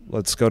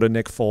 let's go to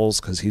Nick Foles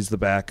because he's the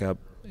backup.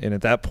 And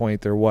at that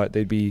point, they're what?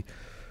 They'd be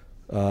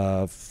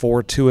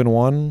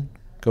 4-2-1,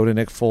 go to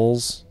Nick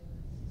Foles.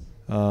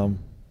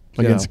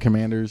 Against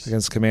Commanders.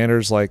 Against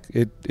Commanders, like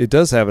it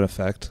does have an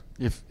effect.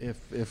 If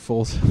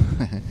Foles,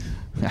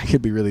 I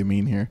could be really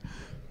mean here.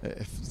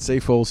 Say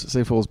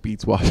Foles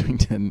beats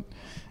Washington,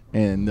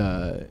 and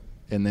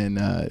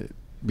then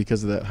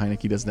because of that,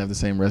 Heineke doesn't have the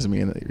same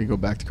resume, and you go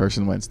back to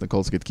Carson Wentz, and the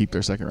Colts get to keep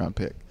their second round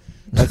pick.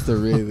 That's the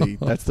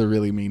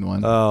really mean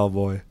one. Oh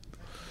boy,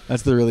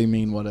 that's the really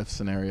mean what if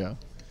scenario.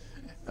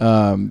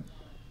 The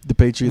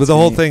Patriots. But the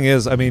whole thing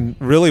is, I mean,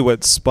 really,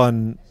 what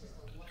spun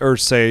or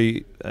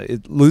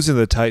losing to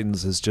the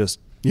Titans has just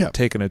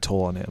taken a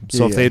toll on him.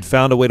 So if they had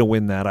found a way to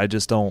win that, I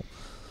just don't.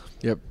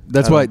 Yep,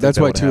 that's why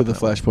two of the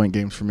Flashpoint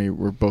games for me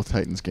were both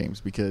Titans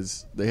games,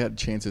 because they had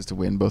chances to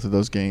win both of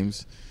those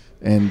games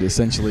and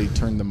essentially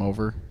turn them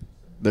over.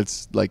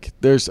 That's like,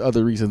 there's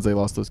other reasons they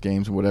lost those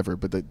games and whatever,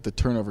 but the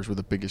turnovers were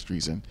the biggest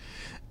reason,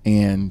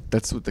 and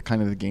that's what the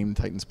kind of the game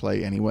the Titans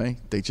play anyway.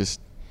 They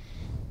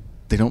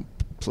don't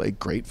play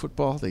great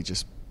football. They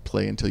just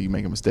play until you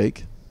make a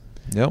mistake.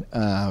 Yep.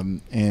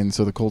 And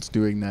so the Colts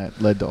doing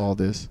that led to all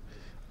this.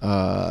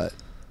 And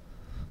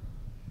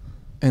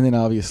then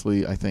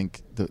obviously I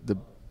think the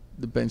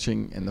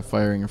benching and the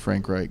firing of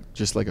Frank Reich,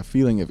 just like a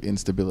feeling of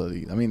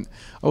instability. I mean,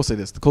 I will say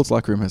this. The Colts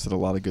locker room has said a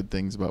lot of good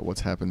things about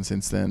what's happened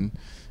since then.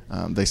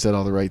 They said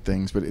all the right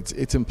things, but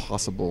it's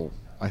impossible,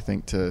 I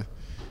think, to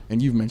 –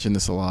 and you've mentioned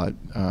this a lot.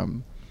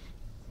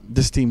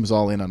 This team was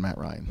all in on Matt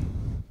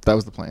Ryan. That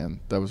was the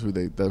plan. That was who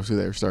they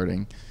were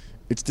starting.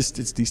 It's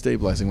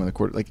destabilizing when the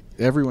quarterback – like,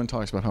 everyone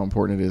talks about how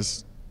important it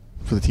is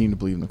for the team to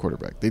believe in the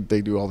quarterback.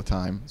 They do all the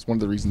time. It's one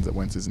of the reasons that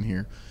Wentz isn't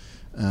here.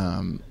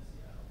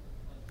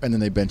 And then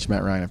they benched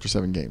Matt Ryan after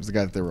 7 games, the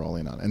guy that they were all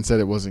in on, and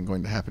said it wasn't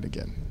going to happen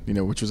again,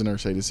 which was an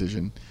Irsay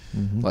decision.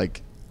 Mm-hmm.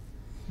 Like,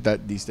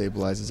 that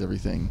destabilizes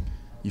everything.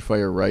 You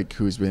fire Reich,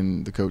 who's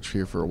been the coach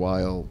here for a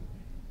while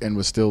and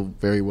was still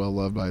very well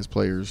loved by his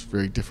players,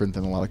 very different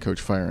than a lot of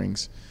coach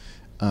firings.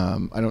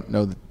 I don't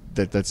know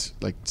that's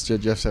like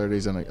Jeff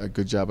Saturday's done a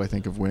good job, I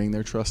think, of winning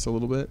their trust a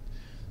little bit,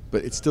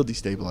 but it's still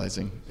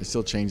destabilizing. It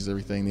still changes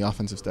everything. The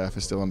offensive staff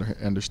is still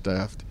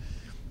understaffed.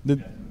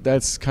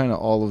 That's kind of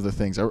all of the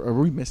things. Are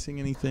we missing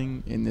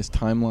anything in this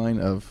timeline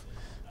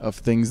of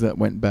things that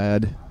went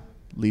bad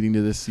leading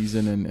to this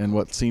season and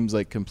what seems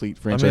like complete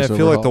franchise overhaul? I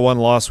feel like the one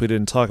loss we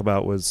didn't talk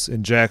about was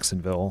in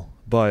Jacksonville,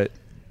 but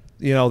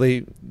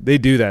they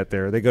do that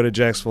there. They go to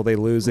Jacksonville, they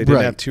lose. They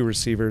didn't have 2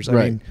 receivers. I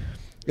mean,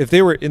 if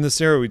they were in the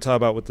scenario we talk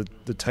about with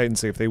the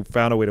Titans, if they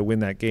found a way to win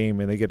that game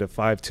and they get to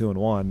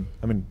 5-2-1,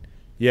 I mean,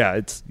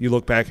 yeah, you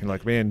look back and you're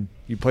like, man,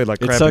 you played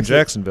like crap in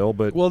Jacksonville,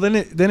 but then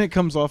it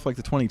comes off like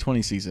the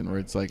 2020 season where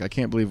it's like I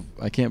can't believe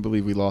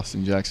we lost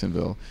in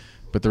Jacksonville,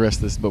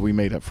 but we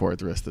made up for it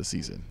the rest of the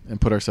season and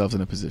put ourselves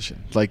in a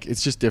position. Like,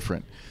 it's just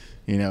different,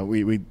 you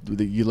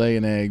lay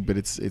an egg, but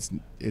it's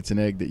an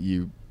egg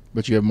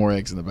but you have more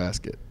eggs in the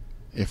basket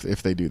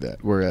if they do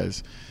that.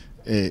 Whereas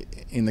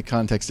in the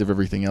context of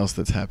everything else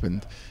that's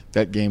happened,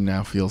 that game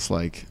now feels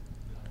like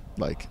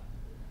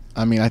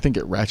I mean, I think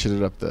it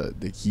ratcheted up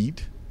the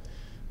heat.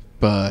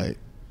 But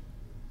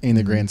in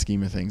the grand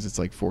scheme of things, it's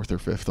like 4th or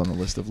 5th on the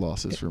list of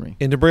losses for me.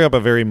 And to bring up a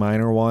very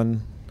minor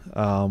one,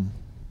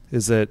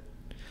 is that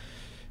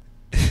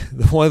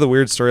one of the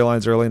weird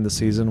storylines early in the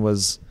season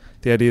was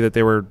the idea that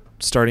they were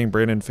starting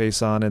Brandon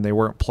Faison and they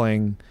weren't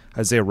playing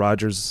Isaiah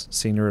Rodgers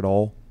Sr. at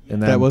all.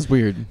 And that was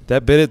weird.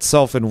 That bit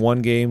itself in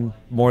one game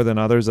more than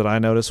others that I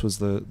noticed was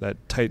that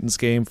Titans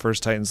game,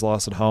 first Titans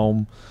loss at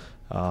home.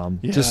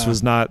 Just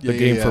was not the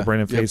game for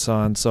Brandon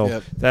Faison.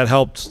 So that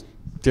helped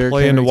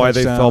play into why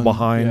they fell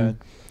behind.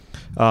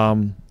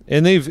 Yeah.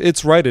 And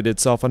it's righted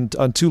itself on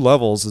 2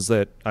 levels. Is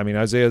that, I mean,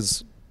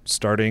 Isaiah's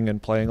starting and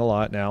playing a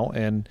lot now,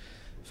 and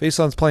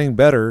Faison's playing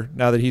better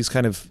now that he's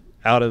kind of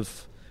out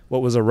of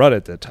what was a rut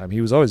at that time. He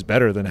was always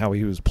better than how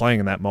he was playing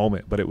in that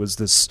moment, but it was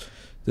this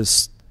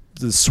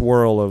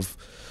swirl of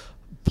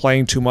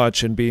playing too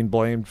much and being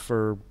blamed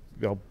for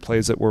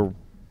plays that were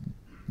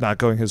not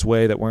going his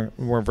way, that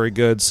weren't very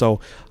good. So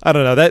I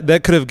don't know,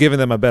 that could have given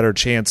them a better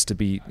chance to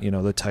beat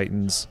the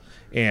Titans.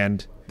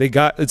 And they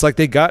got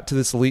to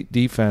this elite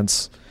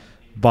defense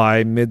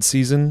by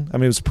midseason. I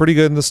mean, it was pretty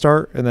good in the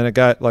start, and then it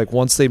got like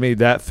once they made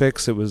that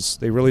fix,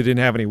 they really didn't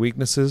have any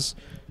weaknesses.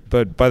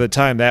 But by the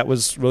time that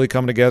was really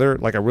coming together,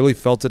 like I really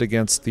felt it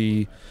against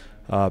the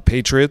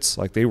Patriots.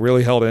 Like they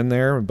really held in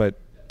there, but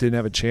didn't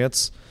have a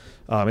chance.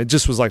 It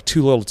just was like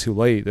too little, too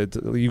late.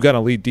 You got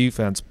an elite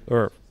defense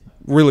or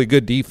really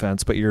good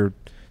defense, but you're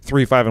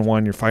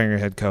 3-5-1. You're firing your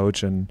head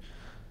coach, and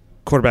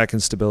quarterback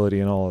instability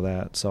and all of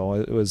that. So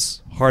it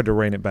was hard to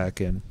rein it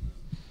back in.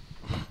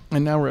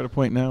 And now we're at a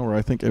point now where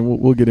I think, and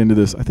we'll get into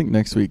this, I think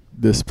next week,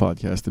 this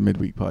podcast, the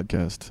midweek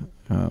podcast,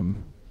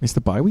 is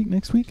the bye week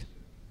next week?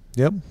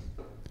 Yep.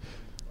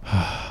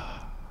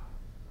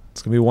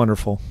 It's going to be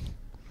wonderful.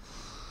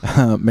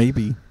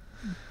 Maybe.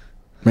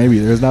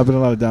 There's not been a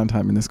lot of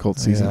downtime in this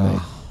Colts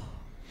season.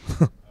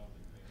 Yeah.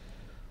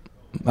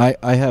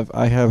 I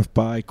have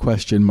bye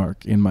question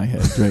mark in my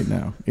head right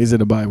now. Is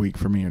it a bye week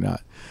for me or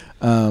not?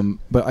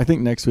 But I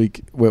think next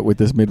week with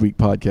this midweek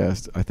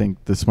podcast, I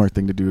think the smart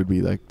thing to do would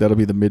be like that'll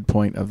be the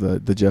midpoint of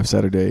the Jeff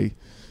Saturday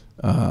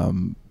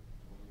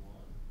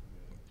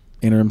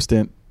interim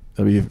stint.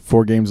 That'll be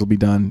 4 games will be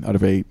done out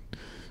of 8.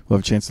 We'll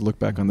have a chance to look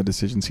back on the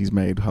decisions he's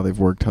made, how they've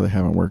worked, how they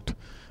haven't worked.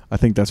 I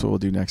think that's what we'll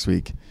do next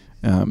week.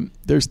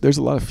 There's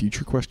a lot of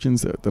future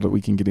questions that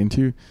we can get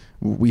into.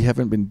 We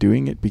haven't been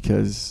doing it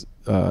because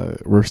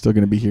we're still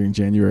going to be here in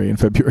January and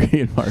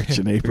February and March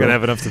and April. We're going to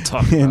have enough to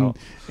talk about.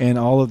 And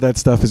all of that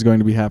stuff is going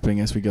to be happening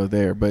as we go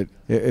there. But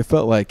it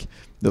felt like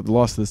the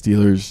loss to the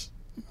Steelers,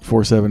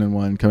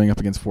 4-7-1, coming up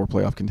against 4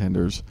 playoff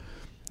contenders,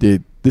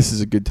 this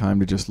is a good time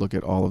to just look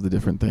at all of the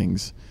different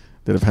things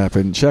that have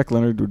happened. Shaq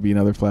Leonard would be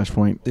another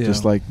flashpoint,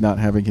 just like not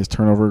having his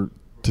turnover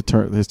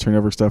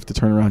stuff to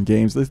turn around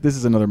games. This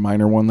is another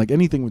minor one. Like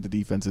anything with the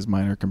defense is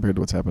minor compared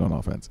to what's happened on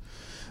offense.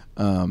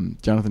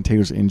 Jonathan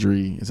Taylor's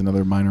injury is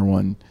another minor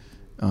one.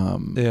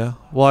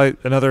 Well, I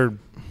don't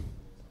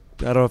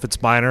know if it's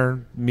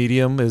minor,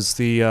 medium is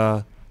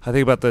I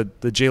think about the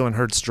Jalen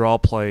Hurts draw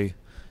play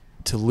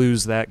to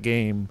lose that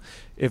game.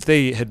 If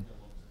they had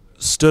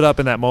stood up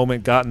in that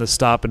moment, gotten the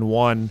stop and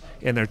won,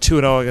 and they're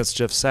 2-0 against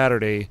Jeff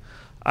Saturday,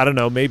 I don't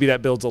know, maybe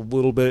that builds a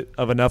little bit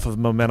of enough of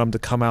momentum to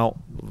come out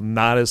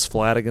not as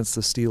flat against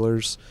the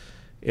Steelers.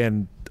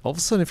 And all of a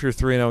sudden, if you're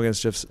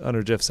 3-0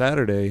 under Jeff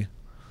Saturday,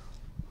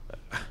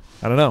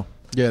 I don't know.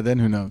 Yeah, then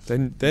who knows?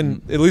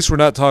 Then at least we're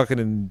not talking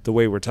in the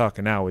way we're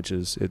talking now, which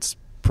is it's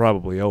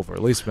probably over.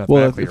 At least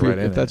mathematically,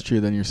 if that's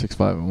true, then you're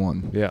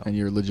 6-5-1. Yeah, and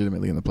you're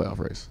legitimately in the playoff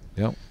race.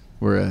 Yep.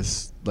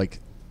 Whereas, like,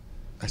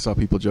 I saw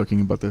people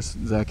joking about this.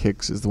 Zach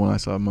Hicks is the one I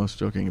saw most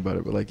joking about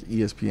it. But like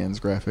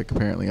ESPN's graphic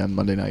apparently on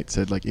Monday night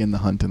said like in the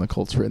hunt and the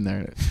Colts were in there.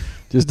 And it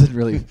just didn't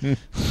really.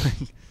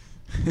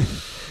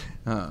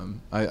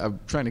 I'm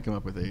trying to come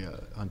up with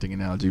a hunting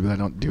analogy, but I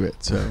don't do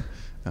it. So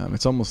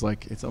it's almost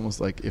like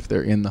if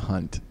they're in the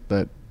hunt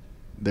that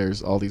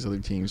there's all these other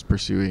teams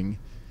pursuing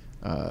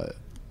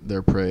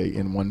their prey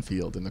in one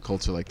field, and the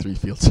Colts are like 3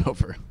 fields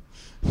over.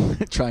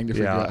 trying to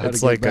figure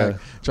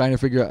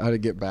out how to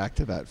get back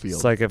to that field.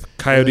 It's like if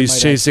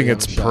coyotes chasing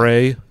its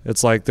prey,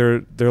 it's like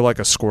they're like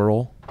a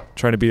squirrel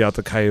trying to beat out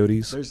the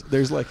coyotes.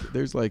 There's like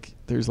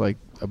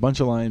a bunch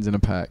of lions in a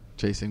pack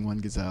chasing one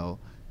gazelle,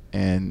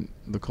 and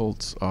the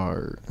Colts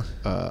are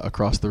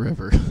across the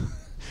river,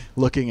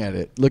 looking at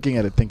it,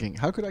 thinking,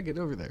 how could I get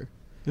over there?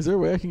 Is there a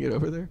way I can get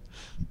over there?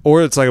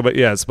 Or it's like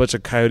it's a bunch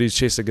of coyotes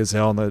chasing a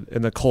gazelle,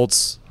 and the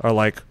Colts are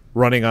like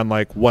running on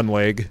like one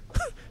leg.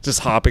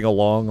 Just hopping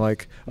along.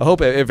 Like, I hope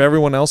if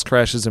everyone else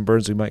crashes and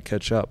burns, we might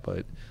catch up.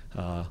 But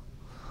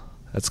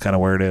that's kind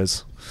of where it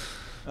is.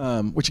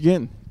 Which,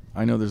 again,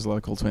 I know there's a lot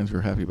of Colts fans who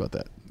are happy about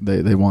that.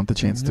 They want the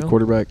chance to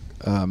quarterback.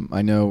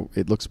 I know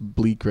it looks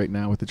bleak right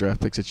now with the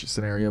draft pick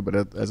scenario,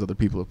 but as other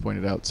people have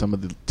pointed out, some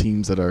of the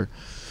teams that are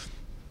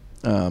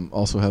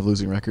also have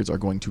losing records are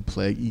going to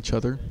play each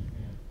other,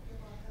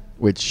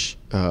 which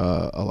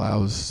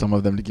allows some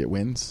of them to get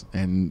wins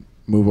and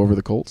move over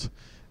the Colts.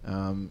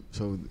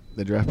 So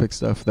the draft pick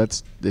stuff,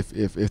 that's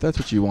if that's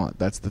what you want,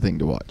 that's the thing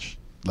to watch.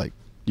 Like,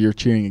 you're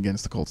cheering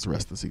against the Colts the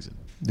rest of the season.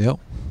 Yep.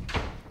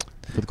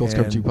 For the Colts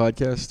Cover-2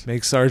 Podcast.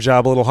 Makes our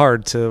job a little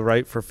hard to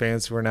write for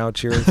fans who are now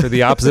cheering for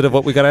the opposite of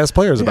what we got to ask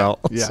players about.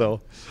 Yeah.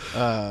 So,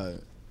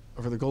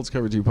 for the Colts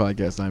Cover-2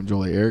 Podcast, I'm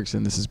Joel A.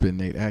 Erickson. This has been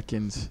Nate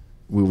Atkins.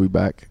 We'll be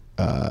back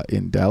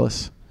in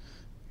Dallas,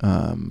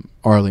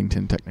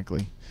 Arlington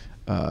technically.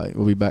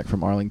 We'll be back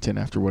from Arlington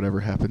after whatever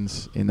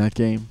happens in that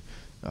game.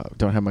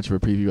 Don't have much of a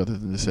preview other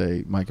than to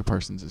say Micah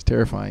Parsons is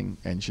terrifying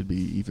and should be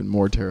even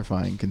more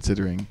terrifying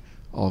considering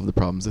all of the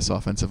problems this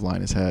offensive line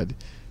has had,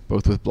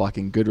 both with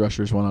blocking good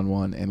rushers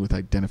one-on-one and with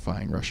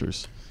identifying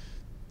rushers.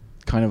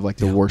 Kind of like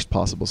the worst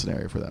possible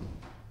scenario for them.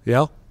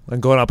 Yeah,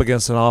 and going up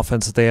against an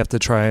offense that they have to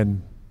try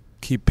and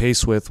keep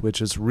pace with,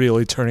 which is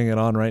really turning it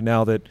on right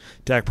now that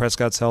Dak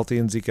Prescott's healthy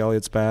and Zeke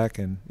Elliott's back.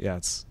 And,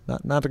 it's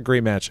not a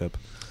great matchup.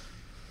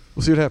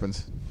 We'll see what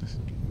happens.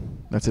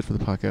 That's it for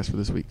the podcast for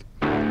this week.